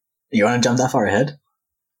 You want to jump that far ahead?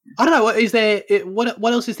 I don't know. What is there?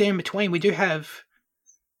 What else is there in between? We do have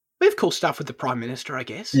We have cool stuff with the Prime Minister, I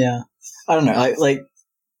guess. Yeah, I don't know.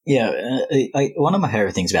 One of my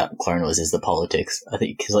favorite things about Clone Wars is the politics. I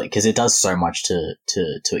think because it does so much to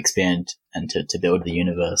expand and to build the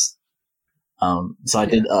universe. So I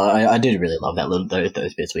did really love that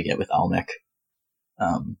those bits we get with Almec.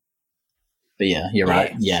 But yeah, you're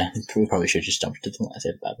right. Yeah, we probably should just jump to the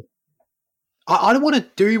lightsaber battle. I want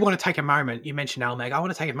to take a moment. You mentioned Almec. I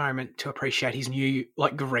want to take a moment to appreciate his new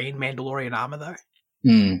green Mandalorian armor, though.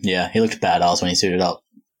 Yeah, he looked badass when he suited up.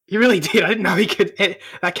 He really did. I didn't know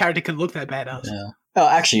that character could look that badass. Yeah. Oh,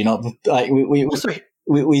 actually, not. Like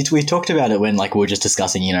we talked about it when we were just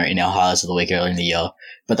discussing, in our highlights of the week earlier in the year.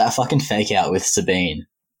 But that fucking fake out with Sabine,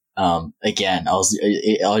 again, I was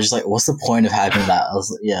just like, what's the point of having that? I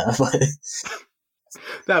was yeah.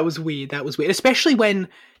 That was weird. Especially when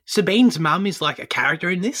Sabine's mum is like a character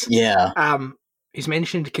in this. Yeah. He's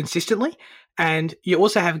mentioned consistently, and you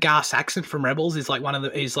also have Gar Saxon from Rebels is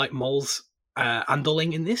like Maul's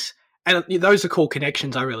underling in this, and those are cool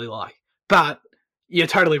connections I really like. But you're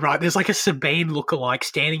totally right. There's like a Sabine lookalike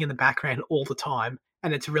standing in the background all the time,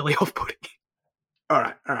 and it's really off-putting. All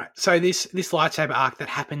right. So this lightsaber arc that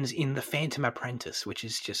happens in The Phantom Apprentice, which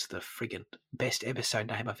is just the friggin' best episode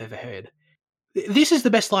name I've ever heard. This is the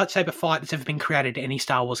best lightsaber fight that's ever been created in any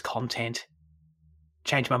Star Wars content.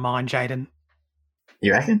 Change my mind, Jaden.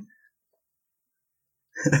 You reckon?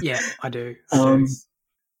 Yeah, I do.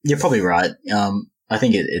 You're probably right. I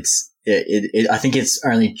think I think it's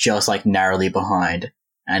only just narrowly behind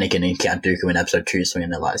Anakin and Count Dooku in Episode 2 swinging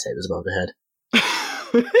their lightsabers above their head.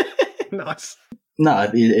 Nice. No,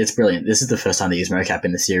 it's brilliant. This is the first time they use mocap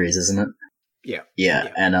in the series, isn't it? Yeah.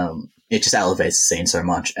 And it just elevates the scene so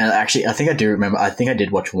much. And actually, I think I do remember. I think I did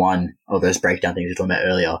watch one of those breakdown things we were talking about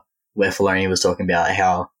earlier, where Filoni was talking about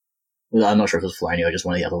how. Well, I'm not sure if it was Filoni or just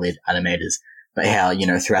one of the other lead animators, but how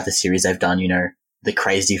throughout the series they've done the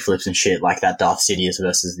crazy flips and shit like that Darth Sidious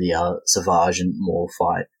versus the Savage and Maul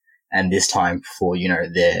fight, and this time for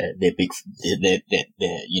their big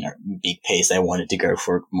big piece they wanted to go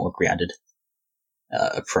for a more grounded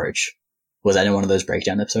approach. Was that in one of those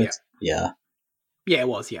breakdown episodes? Yeah, it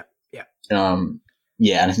was. Yeah.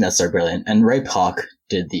 Yeah, and I think that's so brilliant. And Ray Park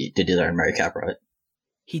did his own mocap, right?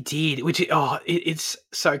 He did, which it's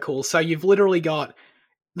so cool. So you've literally got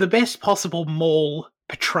the best possible Maul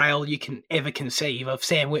portrayal you can ever conceive of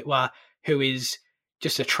Sam Witwer, who is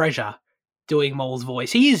just a treasure doing Maul's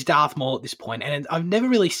voice. He is Darth Maul at this point, and I've never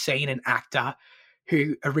really seen an actor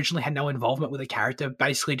who originally had no involvement with a character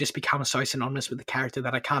basically just become so synonymous with the character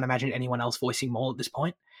that I can't imagine anyone else voicing Maul at this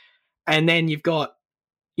point. And then you've got,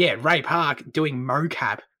 Ray Park doing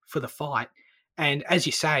mocap for the fight. And as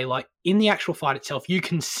you say, in the actual fight itself, you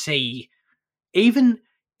can see, even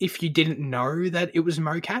if you didn't know that it was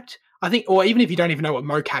mocapped, I think, or even if you don't even know what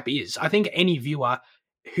mocap is, I think any viewer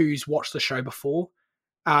who's watched the show before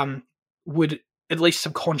would at least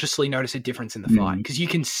subconsciously notice a difference in the fight, because you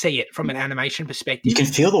can see it from an animation perspective. You can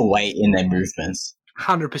feel the weight in their movements.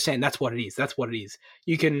 100%. That's what it is.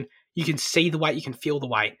 You can see the weight, you can feel the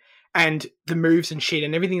weight, and the moves and shit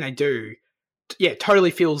and everything they do. Yeah, totally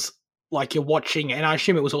feels like you're watching, and I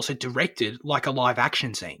assume it was also directed like a live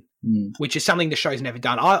action scene, which is something the show's never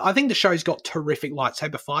done. I think the show's got terrific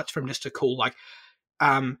lightsaber fights from just a cool,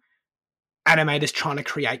 animators trying to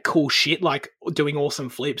create cool shit, like doing awesome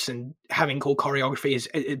flips and having cool choreography, is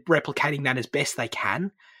replicating that as best they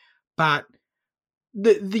can. But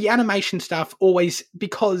the animation stuff always,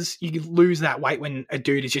 because you lose that weight when a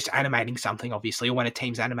dude is just animating something, obviously, or when a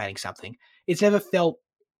team's animating something, it's never felt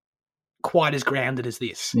quite as grounded as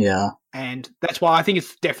this. Yeah. And that's why I think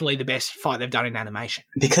it's definitely the best fight they've done in animation.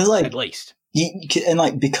 Because, at least.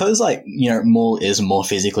 Because Maul is more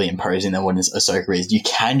physically imposing than what Ahsoka is, you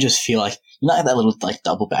can just feel that little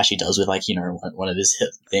double bash he does with one of his hip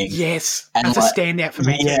things. Yes. And that's a standout for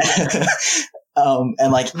me. Yeah.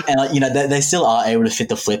 They still are able to fit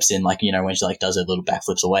the flips in, when she does her little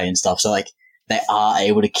backflips away and stuff. So they are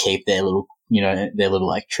able to keep their little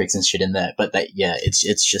tricks and shit in there. But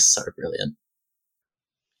it's just so brilliant.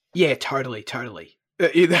 Yeah, totally.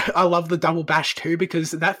 I love the double bash too,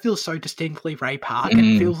 because that feels so distinctly Ray Park, and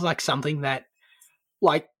it feels like something that,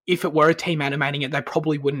 if it were a team animating it, they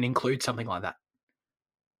probably wouldn't include something like that.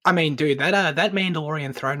 I mean, dude, that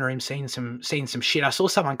Mandalorian throne room seen some shit. I saw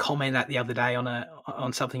someone comment that the other day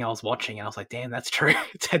on something I was watching, and I was like, damn, that's true.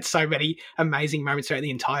 It's had so many amazing moments throughout the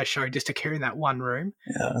entire show just occur in that one room.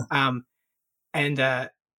 Yeah.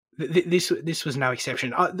 This was no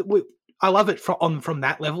exception. I love it from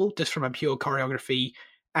that level, just from a pure choreography,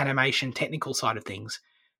 animation, technical side of things.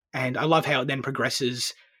 And I love how it then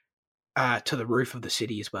progresses to the roof of the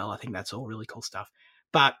city as well. I think that's all really cool stuff.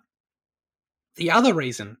 But the other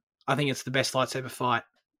reason I think it's the best lightsaber fight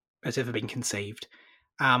that's ever been conceived.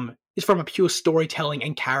 Is from a pure storytelling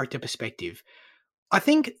and character perspective. I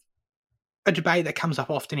think a debate that comes up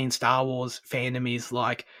often in Star Wars fandom is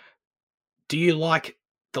like, do you like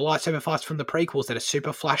the lightsaber fights from the prequels that are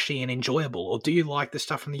super flashy and enjoyable, or do you like the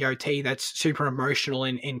stuff from the OT that's super emotional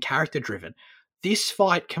and character driven? This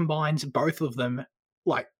fight combines both of them,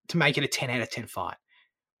 like, to make it a 10 out of 10 fight,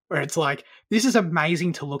 where it's like, this is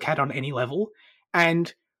amazing to look at on any level,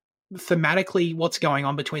 and thematically what's going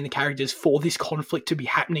on between the characters for this conflict to be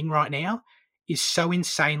happening right now is so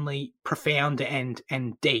insanely profound and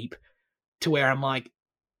deep, to where I'm like,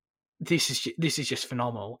 this is just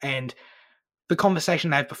phenomenal. And the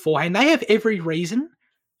conversation they have beforehand, they have every reason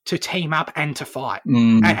to team up and to fight,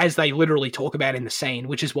 as they literally talk about in the scene,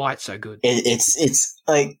 which is why it's so good. It's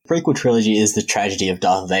like, prequel trilogy is the tragedy of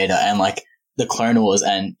Darth Vader, and like the Clone Wars,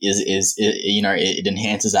 and it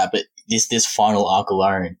enhances that. But this final arc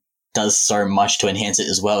alone does so much to enhance it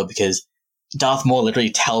as well, because Darth Maul literally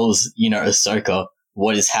tells Ahsoka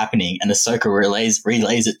what is happening, and Ahsoka relays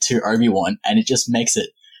it to Obi-Wan, and it just makes it.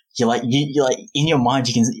 You're like in your mind,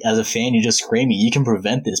 you can, as a fan, you're just screaming, you can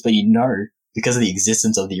prevent this, but because of the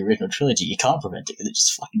existence of the original trilogy, you can't prevent it, because it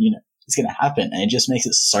just fucking, it's going to happen, and it just makes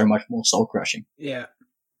it so much more soul crushing. Yeah.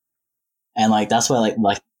 And like, that's where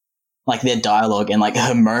like their dialogue and like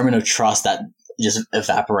her moment of trust that just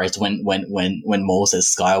evaporates when Maul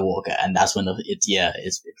says Skywalker, and that's when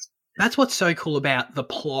it's that's what's so cool about the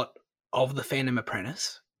plot of the Phantom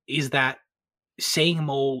Apprentice, is that seeing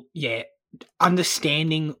Maul,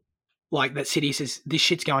 understanding like that Sidious is, this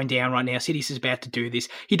shit's going down right now, Sidious is about to do this.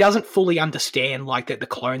 He doesn't fully understand like that the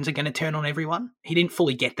clones are going to turn on everyone. He didn't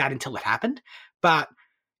fully get that until it happened, but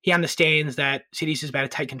he understands that Sidious is about to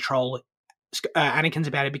take control. Anakin's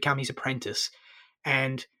about to become his apprentice,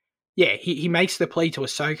 and he makes the plea to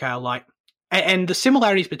Ahsoka, like, and the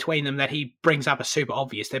similarities between them that he brings up are super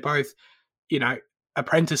obvious. They're both,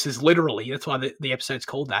 apprentices, literally. That's why the episode's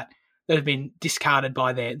called that have been discarded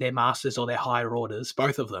by their masters or their higher orders,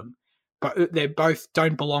 both of them. But they both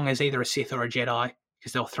don't belong as either a Sith or a Jedi,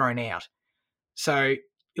 because they were thrown out. So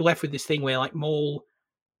you're left with this thing where, like, Maul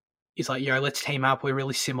is like, let's team up. We're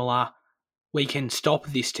really similar. We can stop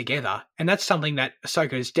this together. And that's something that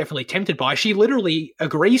Ahsoka is definitely tempted by. She literally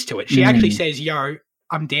agrees to it. She actually says,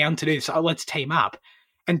 I'm down to do this. Let's team up.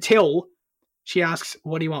 Until she asks,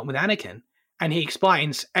 what do you want with Anakin? And he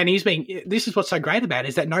explains, and this is what's so great about it,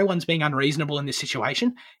 is that no one's being unreasonable in this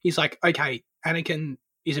situation. He's like, okay, Anakin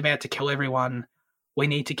is about to kill everyone. We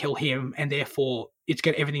need to kill him, and therefore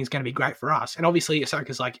everything's going to be great for us. And obviously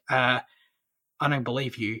Ahsoka's like, I don't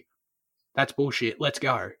believe you. That's bullshit. Let's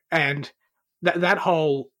go. And that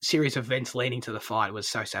whole series of events leading to the fight was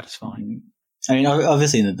so satisfying. I mean,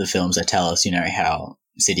 obviously in the films they tell us, how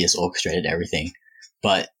Sidious orchestrated everything,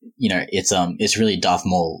 but it's really Darth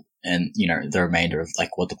Maul and the remainder of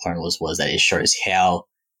like what the Clone Wars was, that it shows how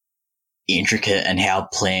intricate and how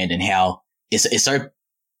planned and how it so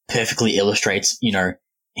perfectly illustrates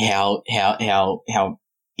how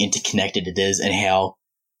interconnected it is, and how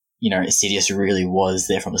Sidious really was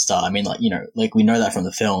there from the start. I mean, like we know that from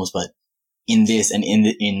the films, but in this and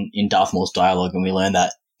in Darth Maul's dialogue, and we learn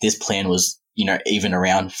that this plan was even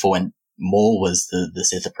around for when Maul was the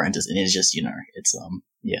Sith apprentice, and it's just it's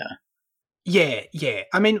Yeah.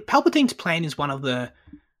 I mean, Palpatine's plan is one of the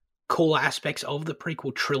cooler aspects of the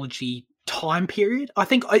prequel trilogy time period. I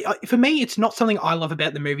think, for me, it's not something I love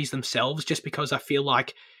about the movies themselves, just because I feel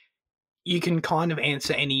like you can kind of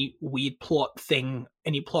answer any weird plot thing,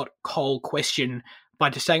 any plot hole question by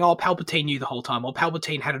just saying, oh, Palpatine knew the whole time, or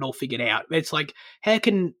Palpatine had it all figured out. It's like, how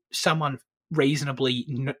can someone reasonably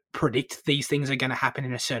predict these things are going to happen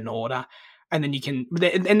in a certain order? And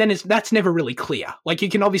then that's never really clear. Like, you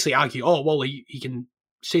can obviously argue, oh, well, he can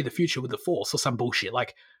see the future with the Force or some bullshit.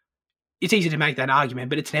 Like, it's easy to make that argument,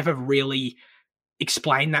 but it's never really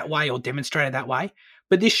explained that way or demonstrated that way.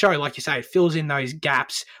 But this show, like you say, it fills in those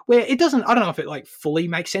gaps where it doesn't, I don't know if it like fully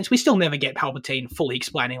makes sense. We still never get Palpatine fully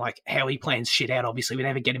explaining like how he plans shit out, obviously. We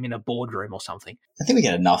never get him in a boardroom or something. I think we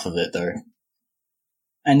get enough of it, though.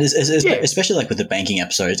 And especially like with the banking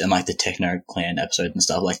episodes and like the Techno Clan episodes and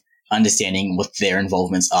stuff, like understanding what their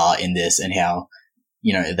involvements are in this and how,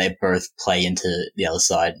 they both play into the other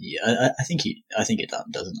side. Yeah, I think it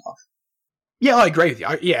does enough. Yeah, I agree with you.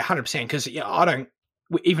 100%. Because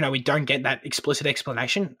even though we don't get that explicit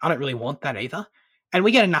explanation, I don't really want that either. And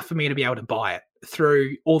we get enough for me to be able to buy it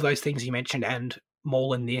through all those things you mentioned and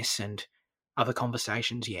Maul in this and other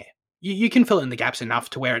conversations. Yeah, you can fill in the gaps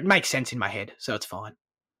enough to where it makes sense in my head, so it's fine.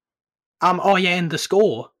 And the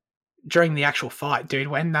score during the actual fight, dude,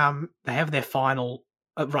 when they have their final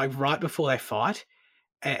right before they fight,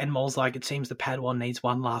 And Maul's like, it seems the Padawan needs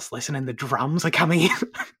one last lesson, and the drums are coming in.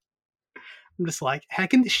 I'm just like, how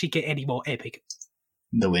can this shit get any more epic?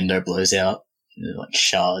 The window blows out, like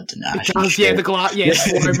shards and ash. It does, yeah. The glass,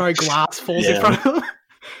 slow-mo glass falls in front of him.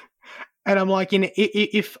 And I'm like,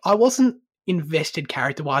 if I wasn't invested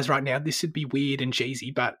character-wise right now, this would be weird and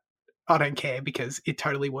cheesy, but I don't care because it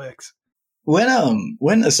totally works. When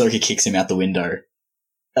Ahsoka kicks him out the window,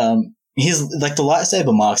 his like the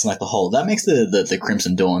lightsaber marks and like the hole that makes the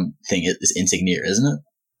Crimson Dawn thing is insignia, isn't it?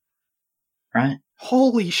 Right?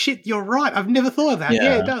 Holy shit, you're right. I've never thought of that.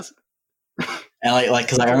 Yeah, it does. And like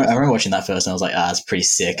because I remember watching that first and I was like, it's pretty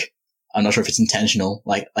sick. I'm not sure if it's intentional.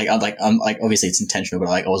 I'm obviously it's intentional, but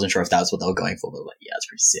like I wasn't sure if that's what they were going for. But like, yeah, it's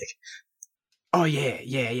pretty sick. Oh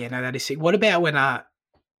yeah. No, that is sick. What about when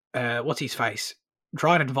what's his face?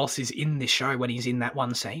 Dryden Voss is in this show when he's in that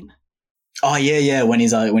one scene. Oh yeah. When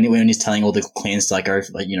he's telling all the clans to like go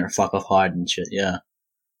like fuck off, hide and shit.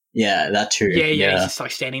 Yeah, that too. Yeah. He's just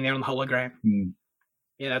like standing there on the hologram. Mm.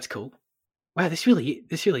 Yeah, that's cool. Wow, this really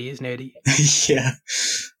is nerdy. Yeah.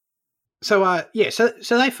 So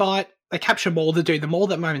so they fight. They capture Maul. The Maul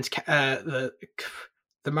that moment's the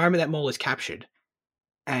moment that Maul is captured,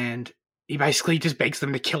 and he basically just begs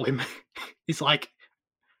them to kill him. He's like,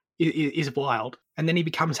 is wild, and then he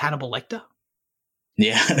becomes Hannibal Lecter.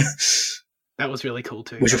 Yeah. That was really cool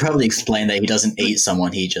too. Which would probably explain that he doesn't eat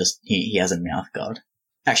someone. He has a mouth guard.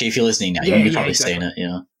 Actually, if you're listening now, you've probably seen it.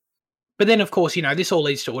 Yeah. But then, of course, this all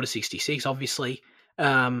leads to Order 66. Obviously, we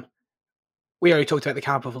already talked about the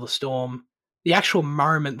calm before the storm. The actual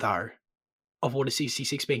moment, though, of Order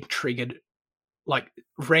 66 being triggered, like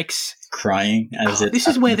Rex crying as this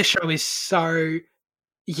is where the show is so.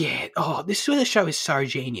 Yeah. Oh, this is where the show is so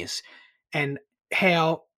genius, and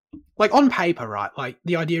how, like on paper, right? Like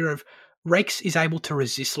the idea of Rex is able to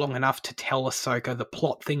resist long enough to tell Ahsoka the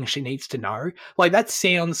plot thing she needs to know. Like that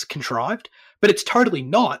sounds contrived, but it's totally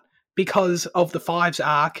not because of the Fives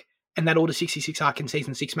arc and that Order 66 arc in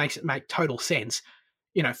season 6 makes it make total sense.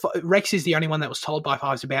 Rex is the only one that was told by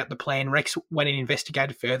Fives about the plan. Rex went and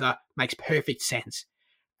investigated further, makes perfect sense.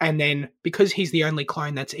 And then because he's the only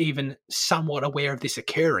clone that's even somewhat aware of this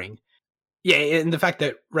occurring, yeah, and the fact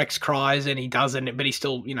that Rex cries and he doesn't, but he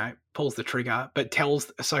still, pulls the trigger, but tells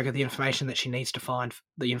Ahsoka the information that she needs to find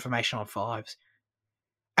the information on Fives.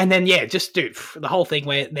 And then, just do the whole thing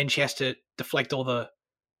where then she has to deflect all the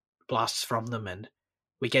blasts from them, and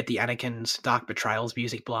we get the Anakin's Dark Betrayals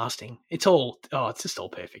music blasting. It's just all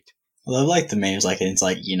perfect. I love like the memes, like it's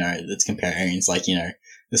like it's comparing. It's like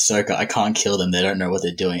Ahsoka, I can't kill them. They don't know what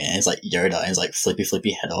they're doing, and it's like Yoda, and it's like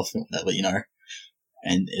flippy head off and whatever,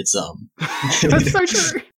 And it's That's so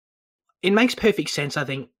true. It makes perfect sense, I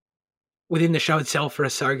think, within the show itself for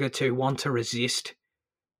Ahsoka to want to resist,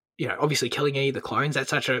 obviously killing any of the clones. That's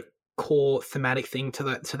such a core thematic thing to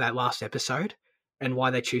that last episode, and why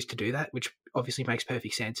they choose to do that, which obviously makes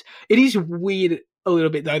perfect sense. It is weird a little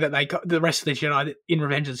bit though that they got the rest of the Jedi in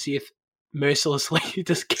Revenge of the Sith mercilessly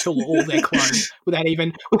just kill all their clones without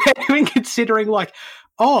even considering like,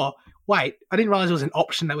 oh wait, I didn't realize it was an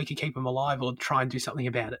option that we could keep them alive or try and do something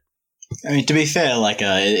about it. I mean, to be fair, like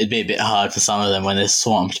it'd be a bit hard for some of them when they're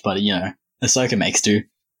swamped, but Ahsoka makes do.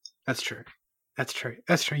 That's true.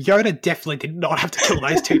 Yoda definitely did not have to kill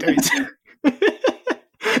those two dudes.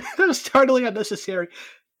 That was totally unnecessary.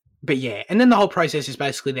 But yeah, and then the whole process is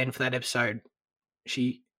basically then for that episode,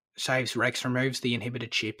 she saves Rex, removes the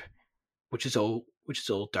inhibited chip, which is all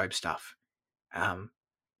dope stuff.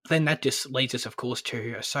 Then that just leads us, of course,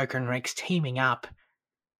 to Ahsoka and Rex teaming up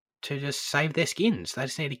to just save their skins. They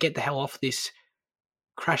just need to get the hell off this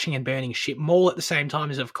crashing and burning ship. Maul at the same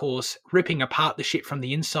time is, of course, ripping apart the ship from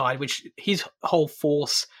the inside, which his whole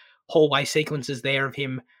Force hallway sequences there of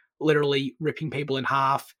him literally ripping people in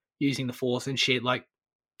half using the Force and shit, like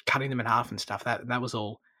cutting them in half and stuff. That was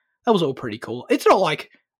all pretty cool. It's not like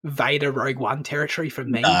Vader Rogue One territory for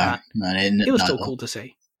me, but it was still cool to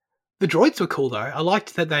see. The droids were cool though. I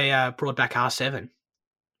liked that they brought back R7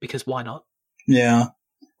 because why not? Yeah,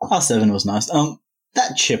 R7 was nice.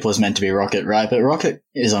 That chip was meant to be Rocket, right? But Rocket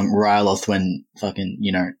is on Ryloth when fucking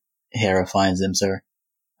Hera finds him. So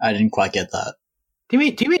I didn't quite get that. Do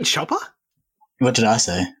you mean Chopper? What did I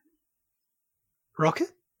say?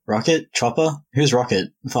 Rocket, Chopper. Who's Rocket?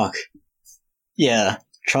 Fuck. Yeah,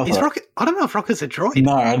 Chopper. Is Rocket? I don't know if Rocket's a droid.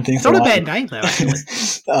 No, I don't think it's so. It's not a bad name though. Actually.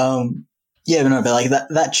 Yeah, but no, but like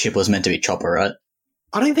that chip was meant to be Chopper, right?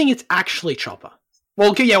 I don't think it's actually Chopper.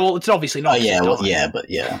 Well, yeah, it's obviously not. Oh yeah, well, yeah, but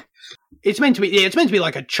yeah. It's meant to be. Yeah, it's meant to be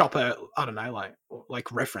like a Chopper. I don't know,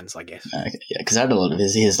 like reference, I guess. Okay, yeah, because I had a lot of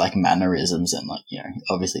his like mannerisms and like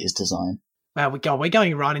obviously his design. Well, we're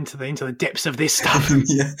going right into the depths of this stuff.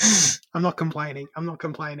 Yeah. I'm not complaining.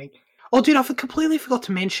 Oh, dude, I completely forgot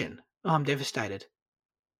to mention. Oh, I'm devastated.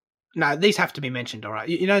 No, these have to be mentioned, all right.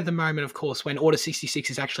 You know the moment, of course, when Order 66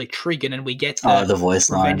 is actually triggered and we get The voice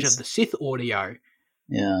Revenge lines. of the Sith audio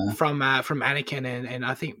Yeah. from Anakin and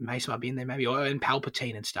I think Mace might be in there maybe, and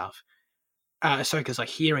Palpatine and stuff. Ahsoka's like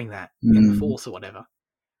hearing that in the Force or whatever.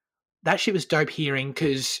 That shit was dope hearing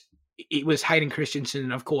because it was Hayden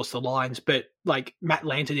Christensen, of course, the lines, but like Matt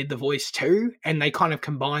Lanter did the voice too, and they kind of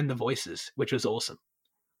combined the voices, which was awesome.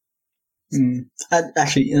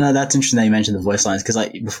 Actually, that's interesting that you mentioned the voice lines because,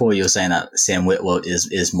 like, before you were saying that Sam Witwer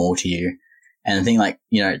is more to you, and I think, like,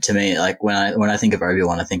 to me, like when I think of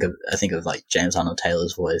Obi-Wan, I think of like James Arnold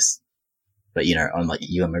Taylor's voice, but on like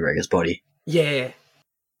Ewan McGregor's body. Yeah,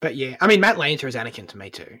 but yeah, I mean Matt Lanter is Anakin to me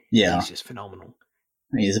too. Yeah, he's just phenomenal.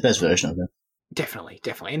 He's the best version of him. Definitely,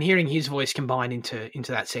 and hearing his voice combined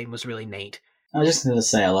into that scene was really neat. I was just going to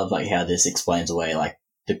say, I love like how this explains away like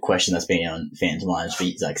the question that's been on fans' minds for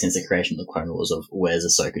like since the creation of the Clone Wars of where's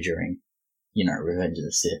Ahsoka during, Revenge of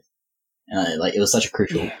the Sith, and like it was such a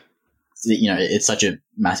crucial, it's such a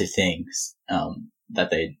massive thing that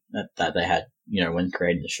they had, when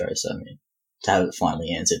creating the show. So I mean, to have it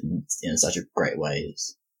finally answered in such a great way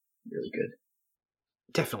is really good.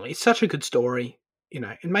 Definitely, it's such a good story.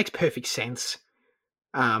 It makes perfect sense.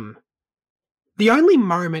 The only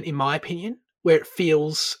moment, in my opinion, where it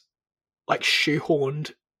feels like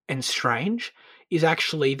shoehorned and strange is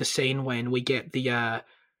actually the scene when we get the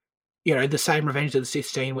same Revenge of the Sith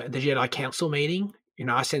scene where the Jedi Council meeting.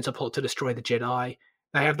 I sense a plot to destroy the Jedi.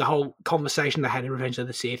 They have the whole conversation they had in Revenge of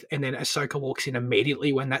the Sith, and then Ahsoka walks in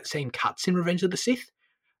immediately when that scene cuts in Revenge of the Sith.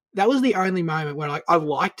 That was the only moment where I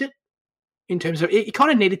liked it. In terms of it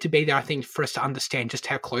kind of needed to be there, I think, for us to understand just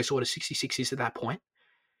how close Order 66 is at that point.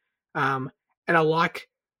 And I like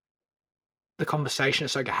the conversation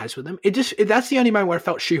Ahsoka has with them. That's the only moment where I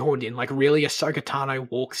felt shoehorned in. Like, really, Ahsoka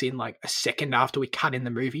Tano walks in like a second after we cut in the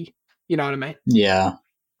movie. You know what I mean? Yeah,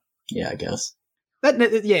 I guess.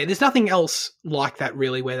 There's nothing else like that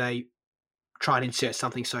really where they try and insert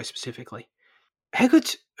something so specifically. How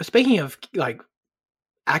good? Speaking of like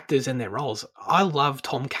actors and their roles, I love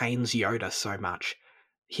Tom Kane's Yoda so much.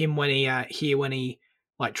 Him when he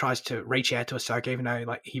like tries to reach out to Ahsoka, even though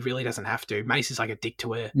like he really doesn't have to. Mace is like a dick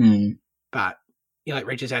to her, but he like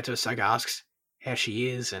reaches out to Ahsoka, asks how she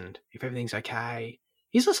is and if everything's okay.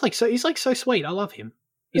 He's just like he's so sweet. I love him.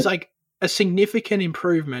 He's like a significant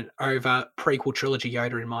improvement over prequel trilogy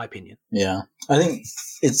Yoda, in my opinion. Yeah, I think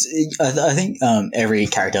I think every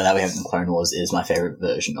character that we have in Clone Wars is my favorite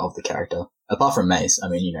version of the character. Apart from Mace, I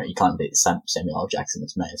mean, you can't beat Samuel L. Jackson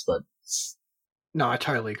as Mace, but no, I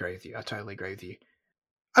totally agree with you.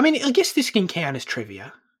 I mean, I guess this can count as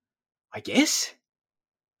trivia. I guess.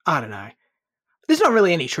 I don't know. There's not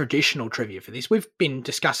really any traditional trivia for this. We've been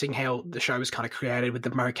discussing how the show was kind of created with the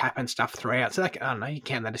mocap and stuff throughout. So, I don't know, you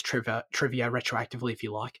count that as trivia retroactively if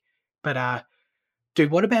you like. But,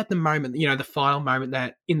 dude, what about the moment, the final moment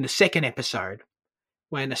that in the second episode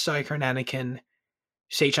when Ahsoka and Anakin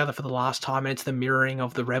see each other for the last time and it's the mirroring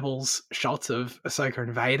of the Rebels shots of Ahsoka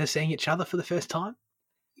and Vader seeing each other for the first time?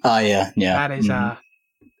 Oh, yeah. That is,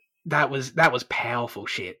 that was powerful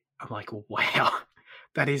shit. I'm like, wow,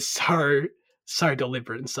 that is so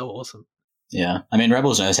deliberate and so awesome. Yeah, I mean,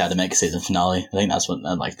 Rebels knows how to make a season finale. I think that's what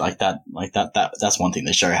that's one thing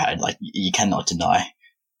the show had. Like, you cannot deny.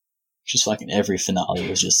 Just fucking every finale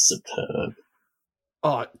was just superb.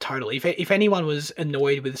 Oh, totally. If anyone was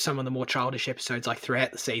annoyed with some of the more childish episodes like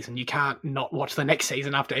throughout the season, you can't not watch the next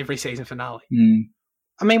season after every season finale.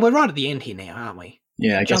 I mean, we're right at the end here now, aren't we?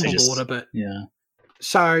 Yeah, I guess Jumbled order, but yeah.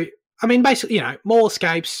 So, I mean, basically, Maul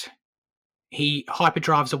escapes. He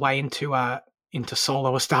hyperdrives away into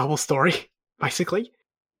Solo, a Star Wars story. Basically,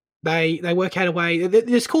 they work out a way.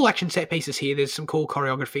 There's cool action set pieces here. There's some cool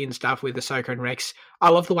choreography and stuff with Ahsoka and Rex. I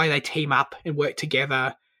love the way they team up and work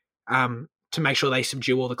together to make sure they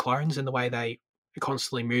subdue all the clones, and the way they are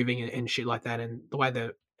constantly moving and shit like that, and the way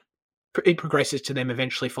it progresses to them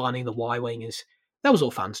eventually finding the Y-wing that was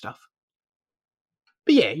all fun stuff.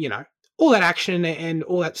 But yeah, all that action and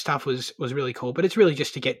all that stuff was really cool. But it's really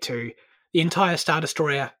just to get to the entire Star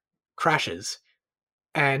Destroyer crashes,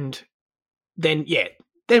 and then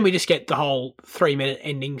we just get the whole 3-minute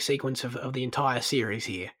ending sequence of the entire series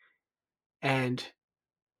here. And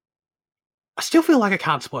I still feel like I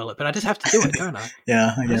can't spoil it, but I just have to do it, don't I?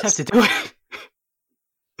 Yeah, I guess. Just have to do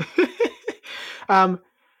it.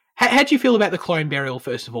 How'd you feel about the clone burial,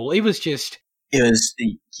 first of all? It was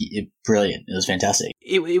brilliant. It was fantastic.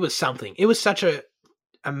 It was something. It was such a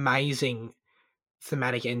amazing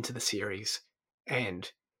thematic end to the series. And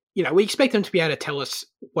we expect them to be able to tell us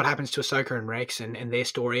what happens to Ahsoka and Rex and their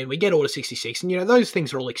story, and we get Order 66, and, those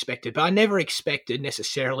things are all expected, but I never expected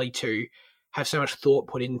necessarily to have so much thought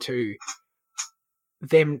put into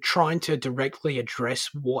them trying to directly address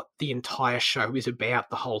what the entire show is about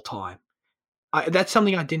the whole time. That's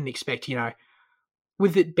something I didn't expect,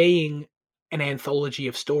 with it being an anthology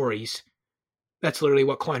of stories. That's literally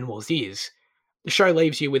what Clone Wars is. The show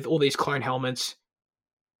leaves you with all these clone helmets,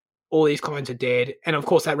 all these clones are dead, and of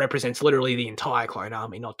course that represents literally the entire clone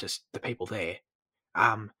army, not just the people there.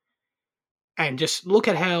 And just look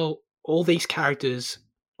at how all these characters,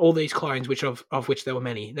 all these clones, of which there were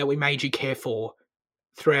many, that we made you care for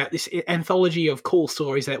throughout this anthology of cool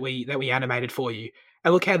stories that we animated for you,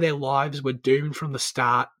 and look how their lives were doomed from the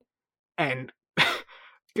start and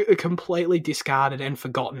completely discarded and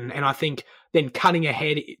forgotten. And I think then cutting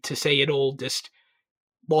ahead to see it all just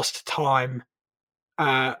lost time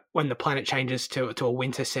when the planet changes to a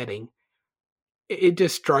winter setting, it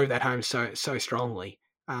just drove that home so strongly.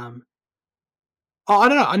 I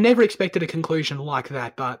don't know. I never expected a conclusion like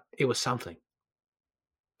that, but it was something.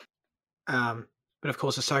 But of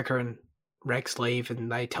course, Ahsoka and Rex leave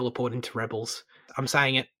and they teleport into Rebels. I'm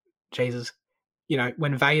saying it, Jesus.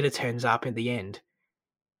 When Vader turns up in the end,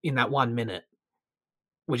 in that 1 minute,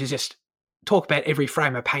 which is just talk about every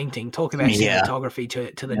frame of painting, talk about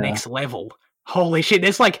cinematography to the next level. Holy shit!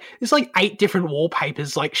 There's like 8 different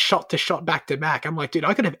wallpapers, like shot to shot, back to back. I'm like, dude,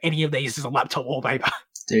 I could have any of these as a laptop wallpaper.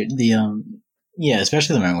 Dude,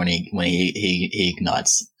 especially the moment when he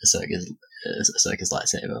ignites Ahsoka's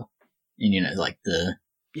lightsaber, and like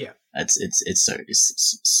it's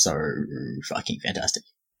so fucking fantastic.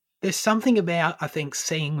 There's something about, I think,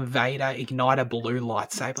 seeing Vader ignite a blue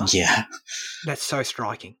lightsaber. Yeah, that's so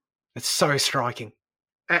striking. It's so striking.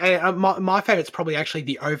 And my favorite's probably actually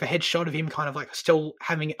the overhead shot of him kind of like still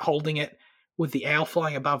holding it with the owl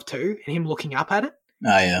flying above too, and him looking up at it.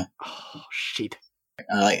 Oh yeah. Oh shit.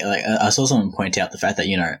 I saw someone point out the fact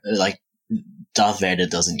that like Darth Vader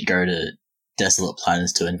doesn't go to desolate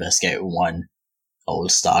planets to investigate one old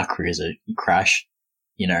Star Cruiser crash.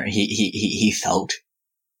 He felt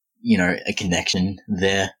a connection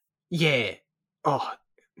there. Yeah. Oh,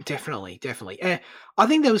 definitely. I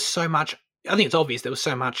think there was so much. I think it's obvious there was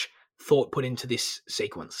so much thought put into this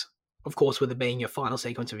sequence. Of course, with it being your final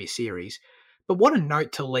sequence of your series. But what a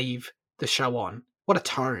note to leave the show on. What a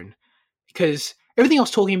tone. Because everything I was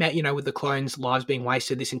talking about, with the clones' lives being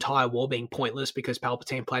wasted, this entire war being pointless because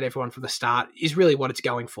Palpatine played everyone from the start, is really what it's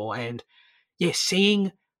going for. And yeah,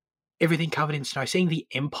 seeing everything covered in snow, seeing the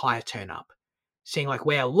Empire turn up, seeing like,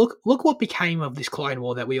 wow, look what became of this Clone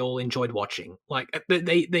War that we all enjoyed watching. Like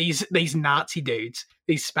these Nazi dudes,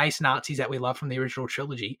 these space Nazis that we love from the original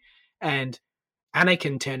trilogy, and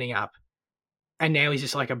Anakin turning up, and now he's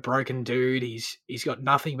just like a broken dude. He's got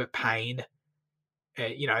nothing but pain,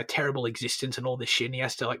 a terrible existence and all this shit. And he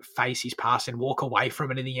has to like face his past and walk away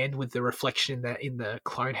from it in the end with the reflection in the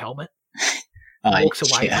clone helmet. Walks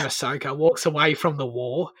away from Ahsoka, walks away from the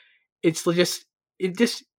war. It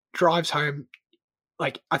just drives home,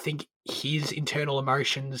 like, I think his internal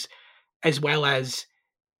emotions, as well as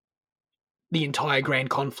the entire grand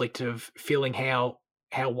conflict of feeling how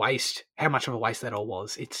much of a waste that all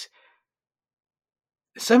was. It's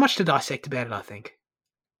so much to dissect about it, I think.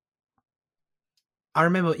 I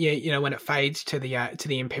remember, when it fades to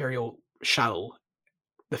the Imperial shuttle,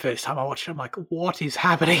 the first time I watched it, I'm like, what is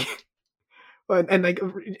happening?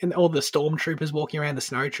 and all the stormtroopers walking around, the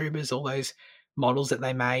snowtroopers, all those models that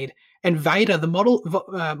they made, and Vader, the model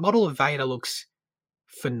of Vader looks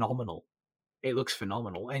phenomenal. It looks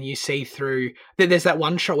phenomenal, and you see through. There's that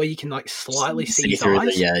one shot where you can like slightly see his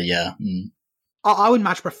eyes. Yeah. Mm. I would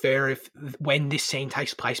much prefer if when this scene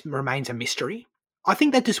takes place remains a mystery. I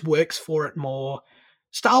think that just works for it more.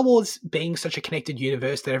 Star Wars being such a connected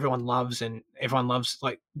universe that everyone loves, and everyone loves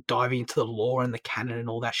like diving into the lore and the canon and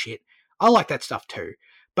all that shit. I like that stuff too.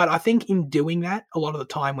 But I think in doing that, a lot of the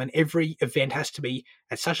time when every event has to be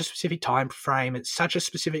at such a specific time frame, at such a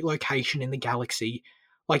specific location in the galaxy,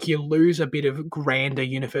 like you lose a bit of grander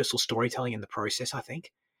universal storytelling in the process, I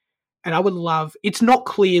think. And I would love, it's not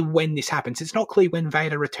clear when this happens. It's not clear when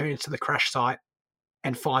Vader returns to the crash site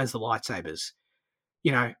and finds the lightsabers,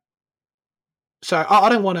 So I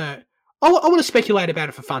don't want to, I want to speculate about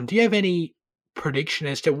it for fun. Do you have any prediction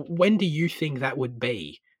as to when do you think that would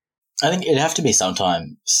be? I think it'd have to be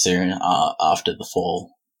sometime soon after the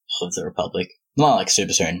fall of the Republic. Not like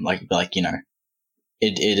super soon, it'd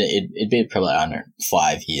be probably, I don't know,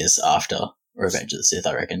 5 years after Revenge of the Sith,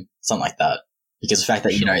 I reckon. Something like that. Because the fact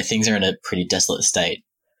that, things are in a pretty desolate state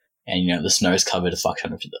and, the snow's covered a fuck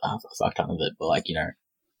ton of it, but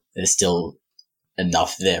there's still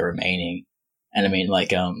enough there remaining. And I mean,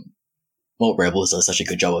 like, what Rebels does such a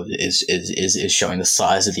good job of is showing the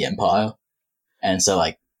size of the Empire. And so,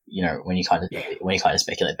 like, you know, when you kind of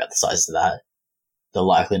speculate about the size of that, the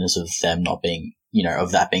likeliness of them not being, you know,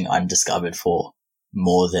 of that being undiscovered for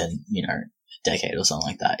more than, you know, a decade or something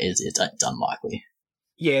like that it's unlikely.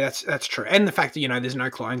 Yeah, that's true. And the fact that, you know, there's no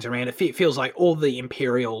clones around, it feels like all the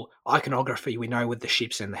Imperial iconography we know with the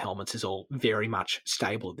ships and the helmets is all very much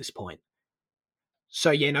stable at this point.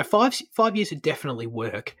 So, yeah, no, 5 years would definitely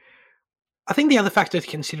work. I think the other factor to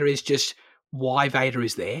consider is just why Vader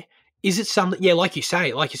is there. Is it something, yeah, like you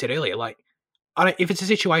said earlier, like, if it's a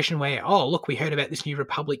situation where, oh, look, we heard about this new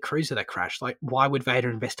Republic cruiser that crashed, like, why would Vader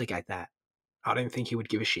investigate that? I don't think he would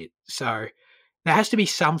give a shit. So there has to be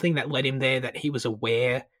something that led him there, that he was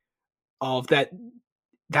aware of, that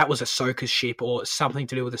was Ahsoka's ship or something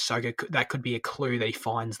to do with Ahsoka. That could be a clue that he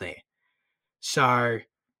finds there. So,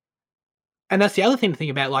 and that's the other thing to think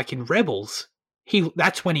about, like in Rebels,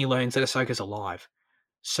 that's when he learns that Ahsoka's alive.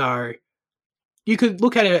 So you could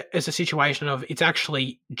look at it as a situation of, it's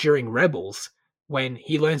actually during Rebels when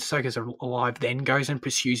he learns Ahsoka's alive, then goes and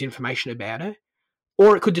pursues information about her.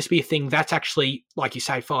 Or it could just be a thing that's actually, like you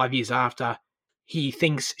say, 5 years after, he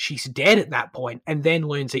thinks she's dead at that point, and then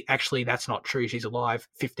learns that actually that's not true. She's alive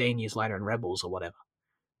 15 years later in Rebels or whatever.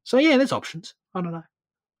 So yeah, there's options. I don't know.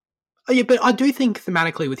 Oh, yeah, but I do think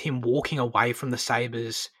thematically with him walking away from the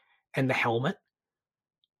sabers and the helmet,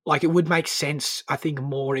 like, it would make sense, I think,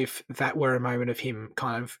 more if that were a moment of him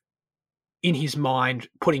kind of in his mind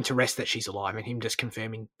putting to rest that she's alive and him just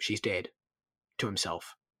confirming she's dead to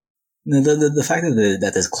himself. The fact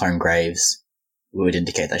that there's clone graves would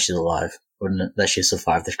indicate that she's alive, wouldn't it? That she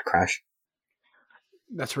survived the crash.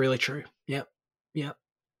 That's really true. Yep.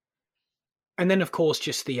 And then, of course,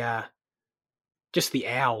 just the owl.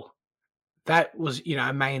 That was, you know,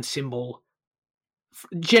 a main symbol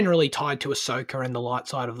generally tied to Ahsoka and the light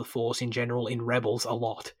side of the Force in general in Rebels a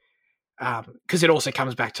lot. Because it also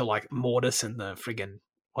comes back to, like, Mortis and the friggin',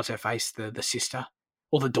 what's her face, the sister,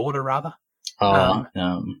 or the daughter rather.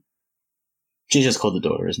 She's just called the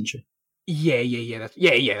daughter, isn't she? Yeah.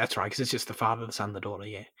 That's right. Because it's just the father, the son, the daughter.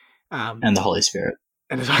 Yeah. And the Holy Spirit.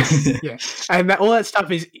 And yeah, and all that stuff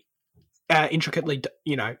is intricately,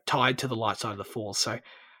 you know, tied to the light side of the Force. So,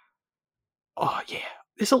 oh yeah,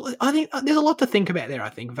 I think there's a lot to think about there. I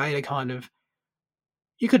think Vader kind of,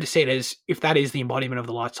 you could see it as, if that is the embodiment of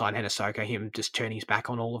the light side and Ahsoka, him just turning his back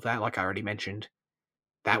on all of that, like I already mentioned,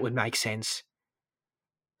 that would make sense.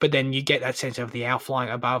 But then you get that sense of the owl flying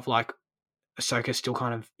above, like Ahsoka still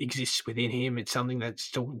kind of exists within him. It's something that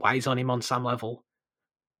still weighs on him on some level.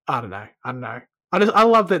 I don't know. I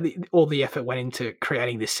love that all the effort went into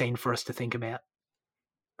creating this scene for us to think about.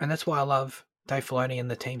 And that's why I love Dave Filoni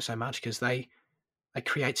and the team so much, because they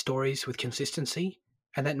create stories with consistency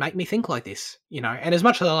and that make me think like this, you know. And as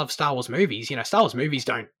much as I love Star Wars movies, you know, Star Wars movies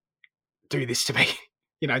don't do this to me,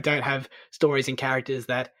 you know, don't have stories and characters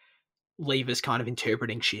that leave us kind of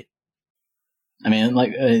interpreting shit. I mean,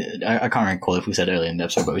 like, I can't recall if we said earlier in the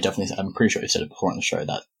episode, but we definitely, I'm pretty sure we said it before on the show,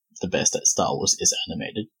 that the best that Star Wars is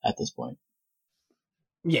animated at this point.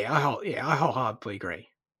 Yeah, I wholeheartedly agree.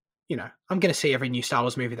 You know, I'm going to see every new Star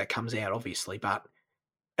Wars movie that comes out, obviously, but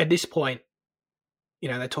at this point, you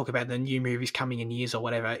know, they talk about the new movies coming in years or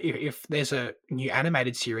whatever. If there's a new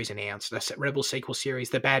animated series announced, a Rebel sequel series,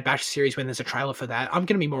 the Bad Batch series, when there's a trailer for that, I'm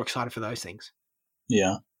going to be more excited for those things.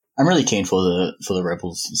 Yeah, I'm really keen for the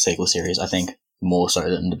Rebels sequel series. I think more so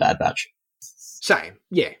than the Bad Batch. Same,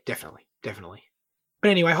 yeah, definitely. But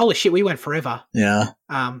anyway, holy shit, we went forever. Yeah.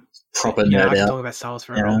 Proper nerd I out. can talk about Star Wars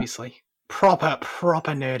forever, obviously. Proper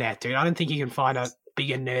nerd out, dude. I don't think you can find a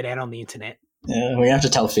bigger nerd out on the internet. Yeah, we have to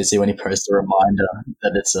tell Fizzy when he posts a reminder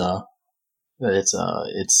that it's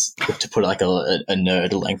to put like a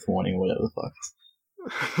nerd length warning or whatever the fuck.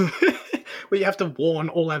 Well, you have to warn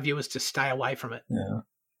all our viewers to stay away from it. Yeah.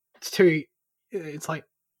 It's like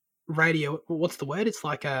radio. What's the word? It's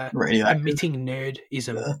like emitting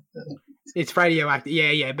nerdism. Yeah. It's radioactive.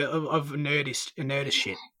 Yeah, but of nerdish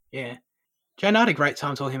shit. Yeah. Jane, I had a great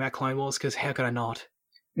time talking about Clone Wars, because how could I not?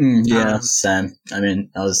 Sam. I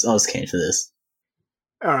mean, I was keen for this.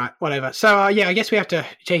 All right, whatever. So, I guess we have to...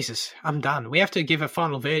 Jesus, I'm done. We have to give a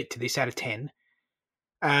final verdict to this out of 10.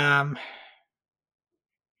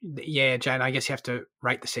 Yeah, Jane, I guess you have to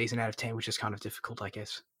rate the season out of 10, which is kind of difficult, I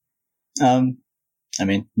guess. I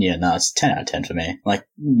mean, yeah, no, it's 10 out of 10 for me. Like,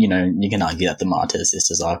 you know, you can argue that the Martyr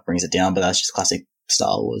Sisters arc brings it down, but that's just classic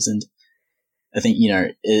Star Wars. And I think, you know,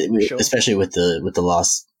 especially with the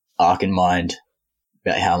last arc in mind,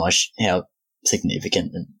 about how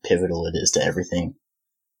significant and pivotal it is to everything.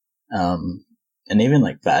 And And even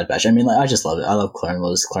like Bad Batch. I mean, like I just love it. I love Clone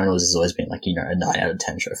Wars. Clone Wars has always been like, you know, a 9 out of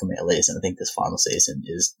 10 show for me at least. And I think this final season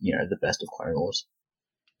is, you know, the best of Clone Wars.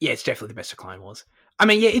 Yeah, it's definitely the best of Clone Wars. I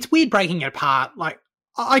mean, yeah, it's weird breaking it apart. Like,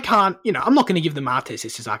 I can't, you know, I'm not going to give the Martes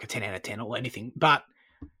this as like a 10 out of 10 or anything, but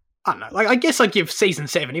I don't know. Like, I guess I give season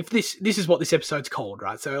 7, if this is what this episode's called,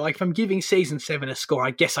 right? So, like, if I'm giving season 7 a score,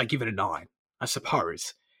 I guess I give it a 9, I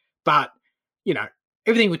suppose. But, you know,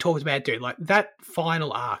 everything we talked about, dude, like that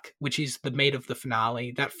final arc, which is the meat of the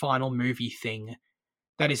finale, that final movie thing,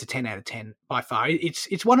 that is a 10 out of 10 by far.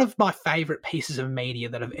 It's one of my favourite pieces of media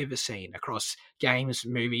that I've ever seen across games,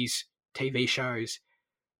 movies, TV shows.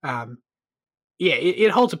 Yeah, it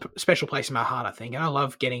holds a special place in my heart, I think, and I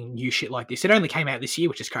love getting new shit like this. It only came out this year,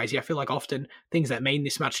 which is crazy. I feel like often things that mean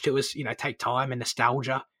this much to us, you know, take time and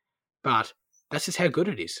nostalgia, but that's just how good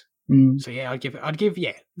it is. So yeah, I'd give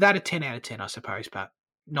that a 10 out of 10, I suppose, but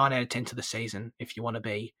 9 out of 10 to the season if you want to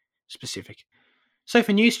be specific. So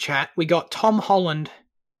for news chat, we got Tom Holland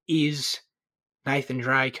is Nathan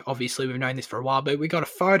Drake. Obviously, we've known this for a while, but we got a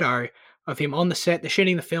photo of him on the set. They're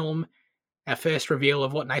shooting the film. Our first reveal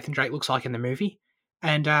of what Nathan Drake looks like in the movie.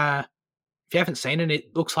 And if you haven't seen it,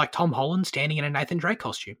 it looks like Tom Holland standing in a Nathan Drake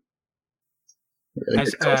costume.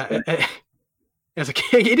 Really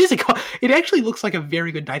It actually looks like a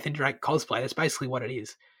very good Nathan Drake cosplay. That's basically what it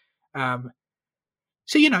is.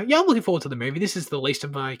 So, you know, yeah, I'm looking forward to the movie. This is the least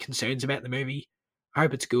of my concerns about the movie. I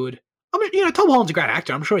hope it's good. I mean, you know, Tom Holland's a great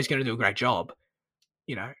actor. I'm sure he's going to do a great job.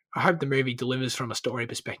 You know, I hope the movie delivers from a story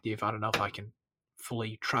perspective. I don't know if I can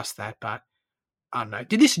fully trust that, but I don't know.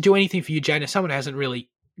 Did this do anything for you, Jane? As someone who hasn't really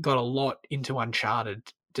got a lot into Uncharted,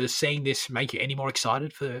 does seeing this make you any more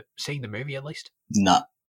excited for seeing the movie at least? No.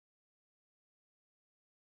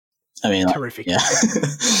 I mean, terrific. Yeah.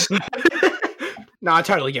 No, I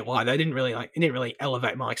totally get why. It didn't really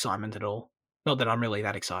elevate my excitement at all. Not that I'm really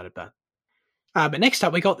that excited, but next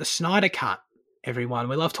up we got the Snyder Cut. Everyone,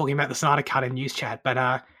 we love talking about the Snyder Cut in news chat,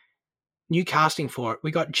 but new casting for it.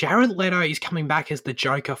 We got Jared Leto is coming back as the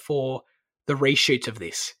Joker for the reshoots of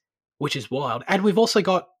this, which is wild. And we've also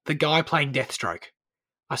got the guy playing Deathstroke.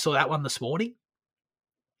 I saw that one this morning.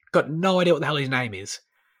 Got no idea what the hell his name is,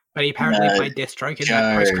 but he apparently played Deathstroke in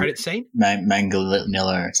that post-credit scene.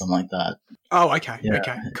 Manganilla or something like that. Oh, okay. Yeah,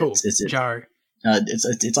 okay, cool. Joe.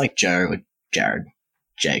 It's like Joe or Jared,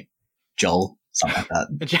 Jake, Joel, something like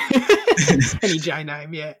that. Any J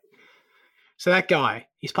name, yeah. So that guy,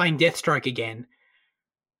 he's playing Deathstroke again.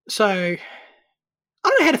 So I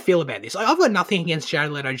don't know how to feel about this. I've got nothing against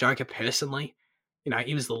Jared Leto Joker personally. You know,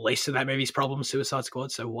 he was the least of that movie's problems, Suicide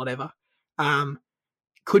Squad, so whatever.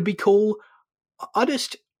 Could be cool. I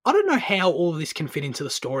don't know how all of this can fit into the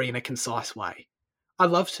story in a concise way. I'd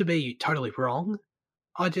love to be totally wrong.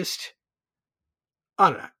 I don't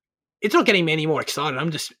know. It's not getting me any more excited. I'm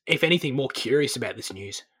just, if anything, more curious about this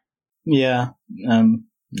news. Yeah. I'm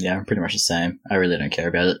pretty much the same. I really don't care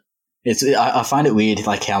about it. I find it weird,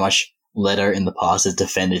 like, how much Leto in the past has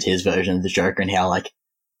defended his version of the Joker and how, like,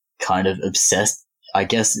 kind of obsessed, I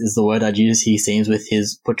guess is the word I'd use, he seems with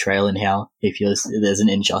his portrayal and how he feels there's an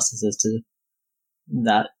injustice as to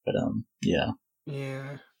that. But, yeah.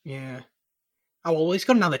 Yeah. Oh, well, he's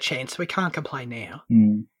got another chance, so we can't complain now.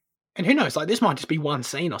 And who knows, like, this might just be one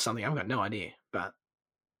scene or something. I've got no idea, but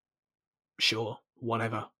sure,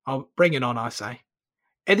 whatever. I'll bring it on, I say.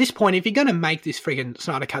 At this point, if you're going to make this friggin'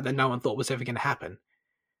 Snyder Cut that no one thought was ever going to happen,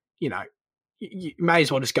 you know, you may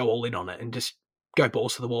as well just go all in on it and just go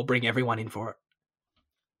balls to the wall, bring everyone in for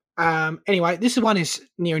it. Anyway, this one is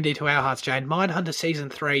near and dear to our hearts, Jane. Mindhunter Season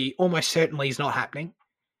 3 almost certainly is not happening.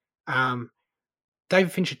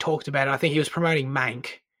 David Fincher talked about it. I think he was promoting Mank,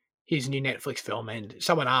 his new Netflix film, and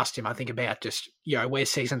someone asked him, I think, about just, you know, where's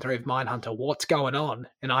Season 3 of Mindhunter? What's going on?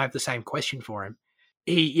 And I have the same question for him.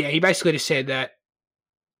 He basically just said that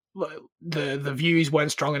the views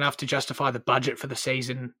weren't strong enough to justify the budget for the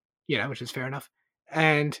season, you know, which is fair enough.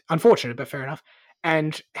 And unfortunate, but fair enough.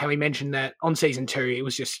 And how he mentioned that on Season 2, it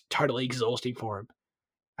was just totally exhausting for him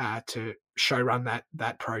to show run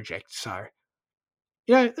that project. So,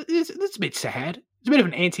 you know, it's a bit sad. It's a bit of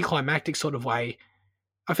an anticlimactic sort of way.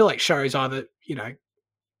 I feel like shows either, you know,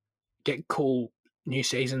 get cool new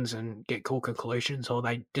seasons and get cool conclusions, or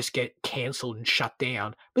they just get cancelled and shut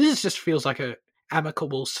down. But this just feels like a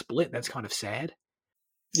amicable split. That's kind of sad.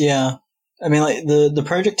 Yeah. I mean, like, the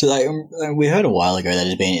project, like, we heard a while ago that it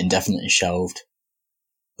had been indefinitely shelved.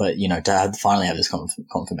 But, you know, to finally have this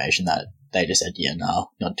confirmation that they just said, yeah, no,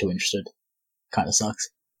 not too interested, kind of sucks.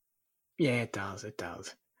 Yeah, it does.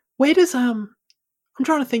 Where does, I'm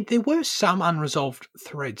trying to think, there were some unresolved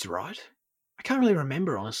threads, right? I can't really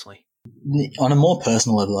remember, honestly. On a more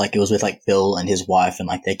personal level, like it was with like Bill and his wife and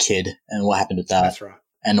like their kid and what happened with that. That's right.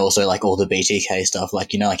 And also like all the BTK stuff,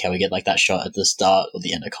 like, you know, like how we get like that shot at the start or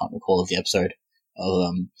the end, I can't recall, of the episode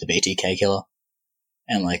of the BTK killer.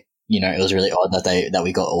 And like, you know, it was really odd that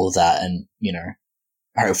we got all of that, and, you know,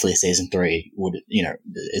 hopefully season 3 would, you know,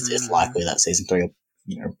 it's likely that season 3 or,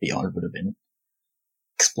 you know, beyond would have been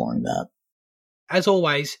exploring that. As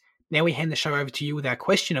always, now we hand the show over to you with our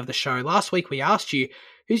question of the show. Last week we asked you,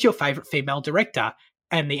 who's your favourite female director?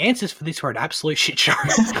 And the answers for this were an absolute shit show.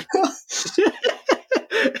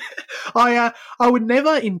 I would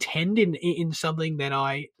never intend in something that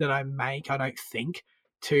I make, I don't think,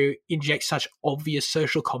 to inject such obvious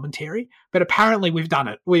social commentary, but apparently we've done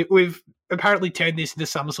it. We've apparently turned this into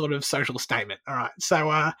some sort of social statement. All right.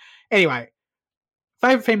 So anyway,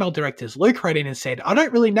 favourite female directors. Luke wrote in and said, I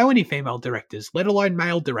don't really know any female directors, let alone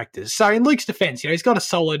male directors. So in Luke's defence, you know, he's got a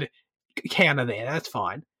solid counter there. That's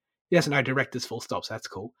fine. He doesn't know directors full stop, so that's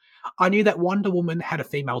cool. I knew that Wonder Woman had a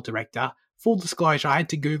female director. Full disclosure, I had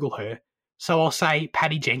to Google her. So I'll say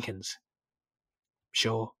Patty Jenkins.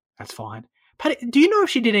 Sure, that's fine. Patty, do you know if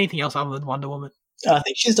she did anything else other than Wonder Woman? I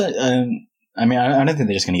think she's done. I mean, I don't think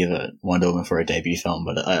they're just going to give a Wonder Woman for a debut film,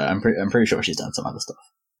 but I'm pretty sure she's done some other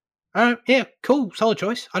stuff. Yeah, cool, solid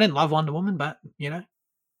choice. I didn't love Wonder Woman, but you know,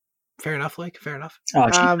 fair enough, Luke. Fair enough. Oh,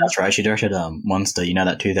 that's right. She directed Monster. You know,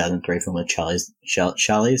 that 2003 film with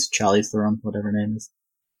Charlize Theron, whatever her name is.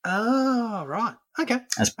 Oh, right. Okay.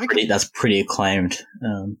 That's pretty acclaimed.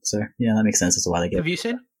 So yeah, that makes sense as to why they get. Have you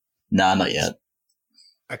seen? Nah, not yet.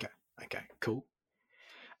 Okay, cool.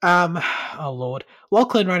 Oh Lord,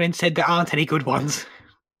 Lachlan wrote in and said there aren't any good ones.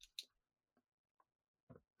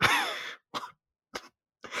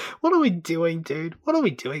 What are we doing, dude? What are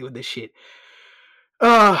we doing with this shit?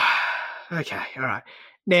 Oh, okay, all right.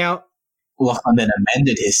 Now, Lachlan then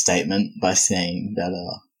amended his statement by saying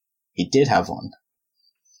that he did have one.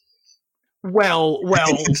 Well.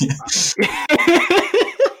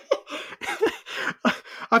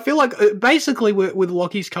 I feel like basically with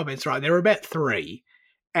Lockie's comments, right, there were about 3,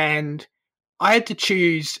 and I had to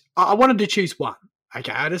choose. I wanted to choose one.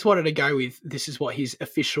 Okay, I just wanted to go with this is what his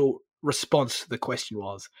official response to the question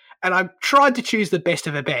was, and I tried to choose the best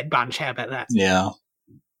of a bad bunch. How about that? Yeah,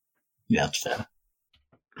 that's fair.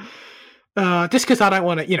 Just because I don't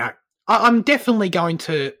want to, you know, I'm definitely going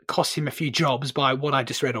to cost him a few jobs by what I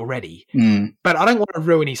just read already, but I don't want to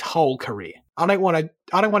ruin his whole career. I don't want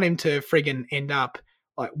him to friggin' end up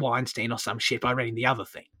like Weinstein or some shit by reading the other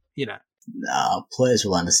thing, you know. Employers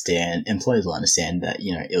will understand that,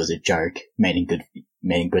 you know, it was a joke, made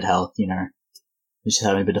in good health, you know. Just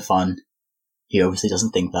having a bit of fun. He obviously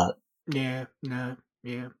doesn't think that. Yeah.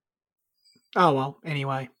 Oh well,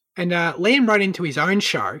 anyway. And Liam wrote into his own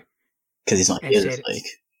show. Because he's not here this week.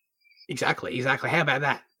 Exactly. How about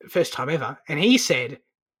that? First time ever. And he said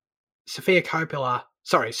Sophia Coppola,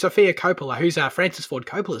 who's Francis Ford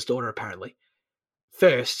Coppola's daughter apparently,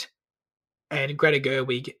 first, and Greta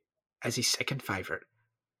Gerwig as his second favourite.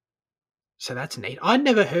 So that's neat. I'd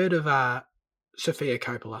never heard of Sophia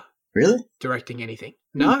Coppola. Really? Directing anything.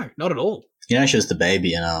 No, not at all. You know, she was the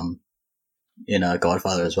baby in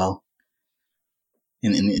Godfather as well.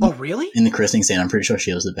 Oh, really? In the christening scene, I'm pretty sure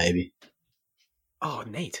she was the baby. Oh,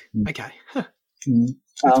 neat. Okay. Huh.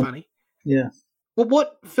 That's funny. Yeah. Well,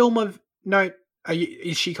 what film of note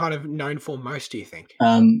is she kind of known for most, do you think?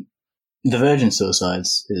 The Virgin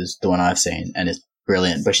Suicides is the one I've seen, and it's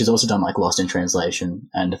brilliant. But she's also done like Lost in Translation,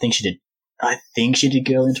 and I think she did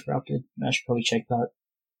Girl Interrupted. I should probably check that.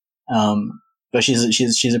 But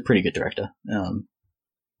she's a pretty good director. Cool.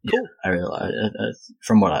 Yeah, I really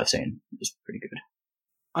from what I've seen, it's pretty good.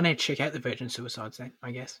 I need to check out the Virgin Suicides then,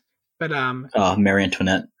 I guess. But Marie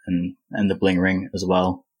Antoinette and the Bling Ring as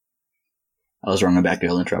well. I was wrong about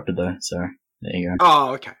Girl Interrupted though, so there you go.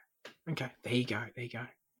 Oh, okay. There you go.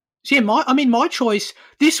 So yeah, my choice.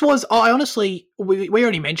 This was I honestly we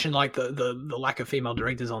already mentioned like the lack of female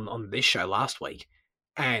directors on this show last week,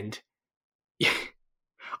 and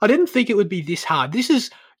I didn't think it would be this hard. This is,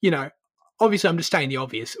 you know, obviously I'm just stating the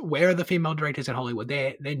obvious. Where are the female directors in Hollywood?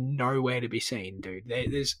 They're nowhere to be seen, dude.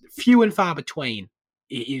 There's few and far between.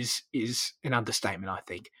 Is an understatement, I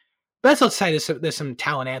think. But that's not to say there's some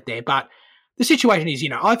talent out there. But the situation is, you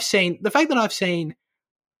know, I've seen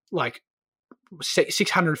like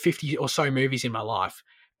 650 or so movies in my life,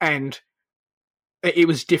 and it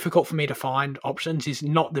was difficult for me to find options. Is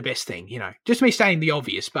not the best thing, you know. Just me stating the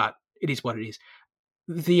obvious, but it is what it is.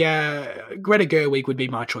 The Greta Gerwig would be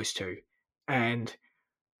my choice too, and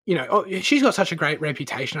you know she's got such a great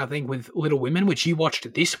reputation. I think with Little Women, which you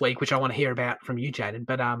watched this week, which I want to hear about from you, Jaden.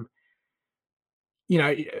 But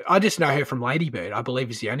I just know her from Lady Bird. I believe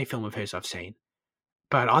is the only film of hers I've seen.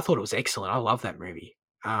 But I thought it was excellent. I love that movie.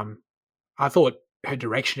 I thought her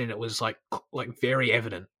direction in it was like very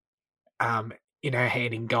evident. In her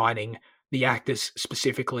hand in guiding the actors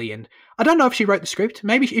specifically, and I don't know if she wrote the script.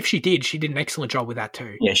 Maybe if she did an excellent job with that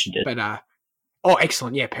too. Yeah, she did. But oh,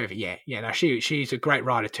 excellent. Yeah, perfect. Yeah. No, she's a great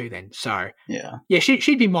writer too. Then, so yeah,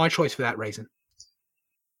 she'd be my choice for that reason.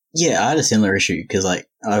 Yeah, I had a similar issue because like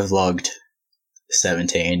I've logged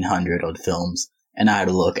 1,700 odd films, and I had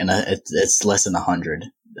a look, and it's less than 100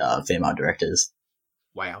 female directors.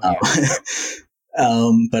 Wow. Yeah.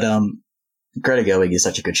 But Greta Gerwig is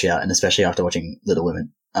such a good shout, and especially after watching Little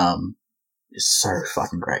Women, it's so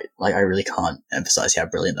fucking great. Like I really can't emphasize how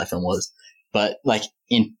brilliant that film was. But like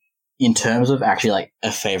in terms of actually like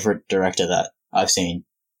a favorite director that I've seen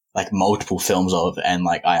like multiple films of, and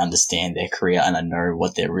like I understand their career and I know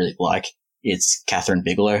what they're really like, it's Catherine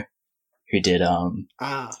Bigelow, who did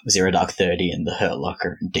Zero Dark 30 and The Hurt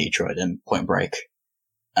Locker and Detroit and Point Break.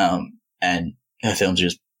 And her films are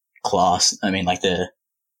just class. I mean, like they're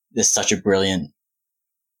such a brilliant,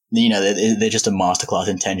 they're just a masterclass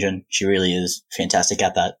in tension. She really is fantastic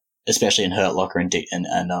at that, especially in Hurt Locker and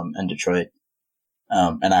Detroit.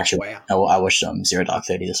 And actually, wow. I watched Zero Dark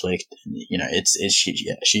 30 this week.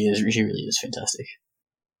 She really is fantastic.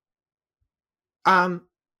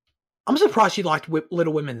 I'm surprised you liked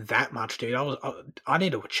Little Women that much, dude. I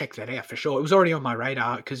need to check that out for sure. It was already on my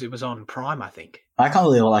radar because it was on Prime, I think. I can't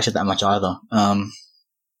believe I liked it that much either.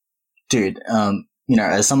 Dude,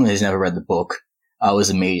 as someone who's never read the book, I was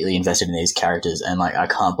immediately invested in these characters, and like I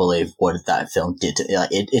can't believe what that film did to like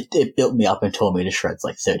it built me up and tore me to shreds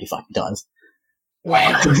like 30 fucking times.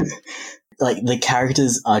 Wow. Like the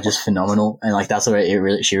characters are just phenomenal, and like that's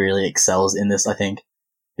where she really excels in this, I think.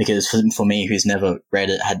 Because for me, who's never read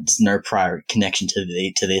it, had no prior connection to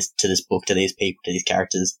this book, to these people, to these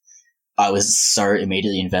characters, I was so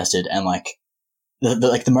immediately invested. And like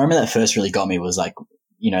the moment that first really got me was like,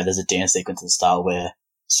 there's a dance sequence at the start where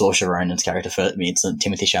Saoirse Ronan's character first meets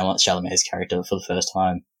Timothée Chalamet's character for the first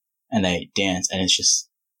time, and they dance, and it's just,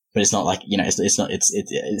 but it's not like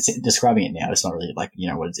it's describing it now. It's not really like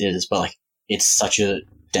what it is, but like it's such a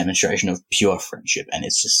demonstration of pure friendship, and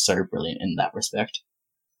it's just so brilliant in that respect.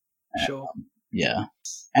 Sure. Yeah,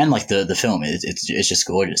 and like the film, it's just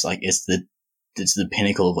gorgeous. Like it's the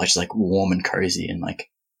pinnacle of like just like warm and cozy, and like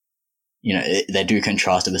they do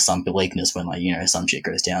contrast it with some bleakness when like some shit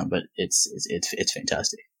goes down, but it's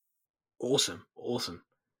fantastic. Awesome.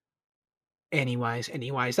 Anyways,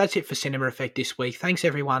 that's it for Cinema Effect this week. Thanks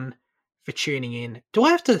everyone for tuning in. Do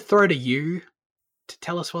I have to throw to you to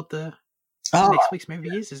tell us what the next week's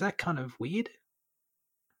movie is? Is that kind of weird?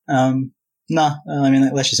 No, I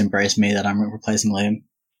mean, let's just embrace me that I'm replacing Liam.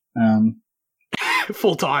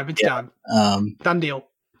 Full time, it's done. Done deal.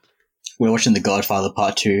 We're watching The Godfather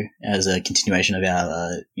Part 2 as a continuation of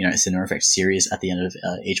our, Cinema Effect series at the end of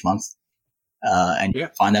each month. And you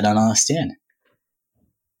can find that on our Stan.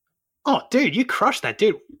 Oh, dude, you crushed that,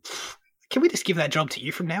 dude. Can we just give that job to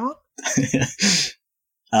you from now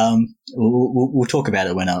on? We'll talk about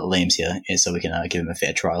it when Liam's here, so we can give him a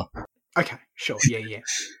fair trial. Okay, sure, yeah.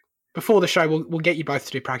 Before the show, we'll get you both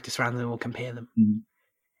to do practice rounds and then we'll compare them. Mm.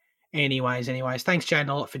 Anyways, thanks, Jaden,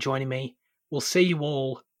 a lot for joining me. We'll see you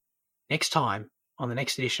all next time on the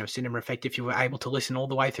next edition of Cinema Effect if you were able to listen all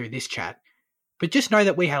the way through this chat. But just know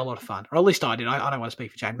that we had a lot of fun, or at least I did. I don't want to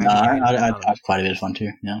speak for Jaden. I had quite a bit of fun too,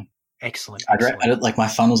 yeah. Excellent. Like my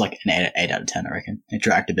fun was like an 8 out of 10, I reckon. It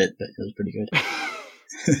dragged a bit, but it was pretty good.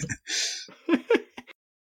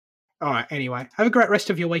 All right, anyway, have a great rest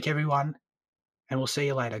of your week, everyone. And we'll see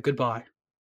you later. Goodbye.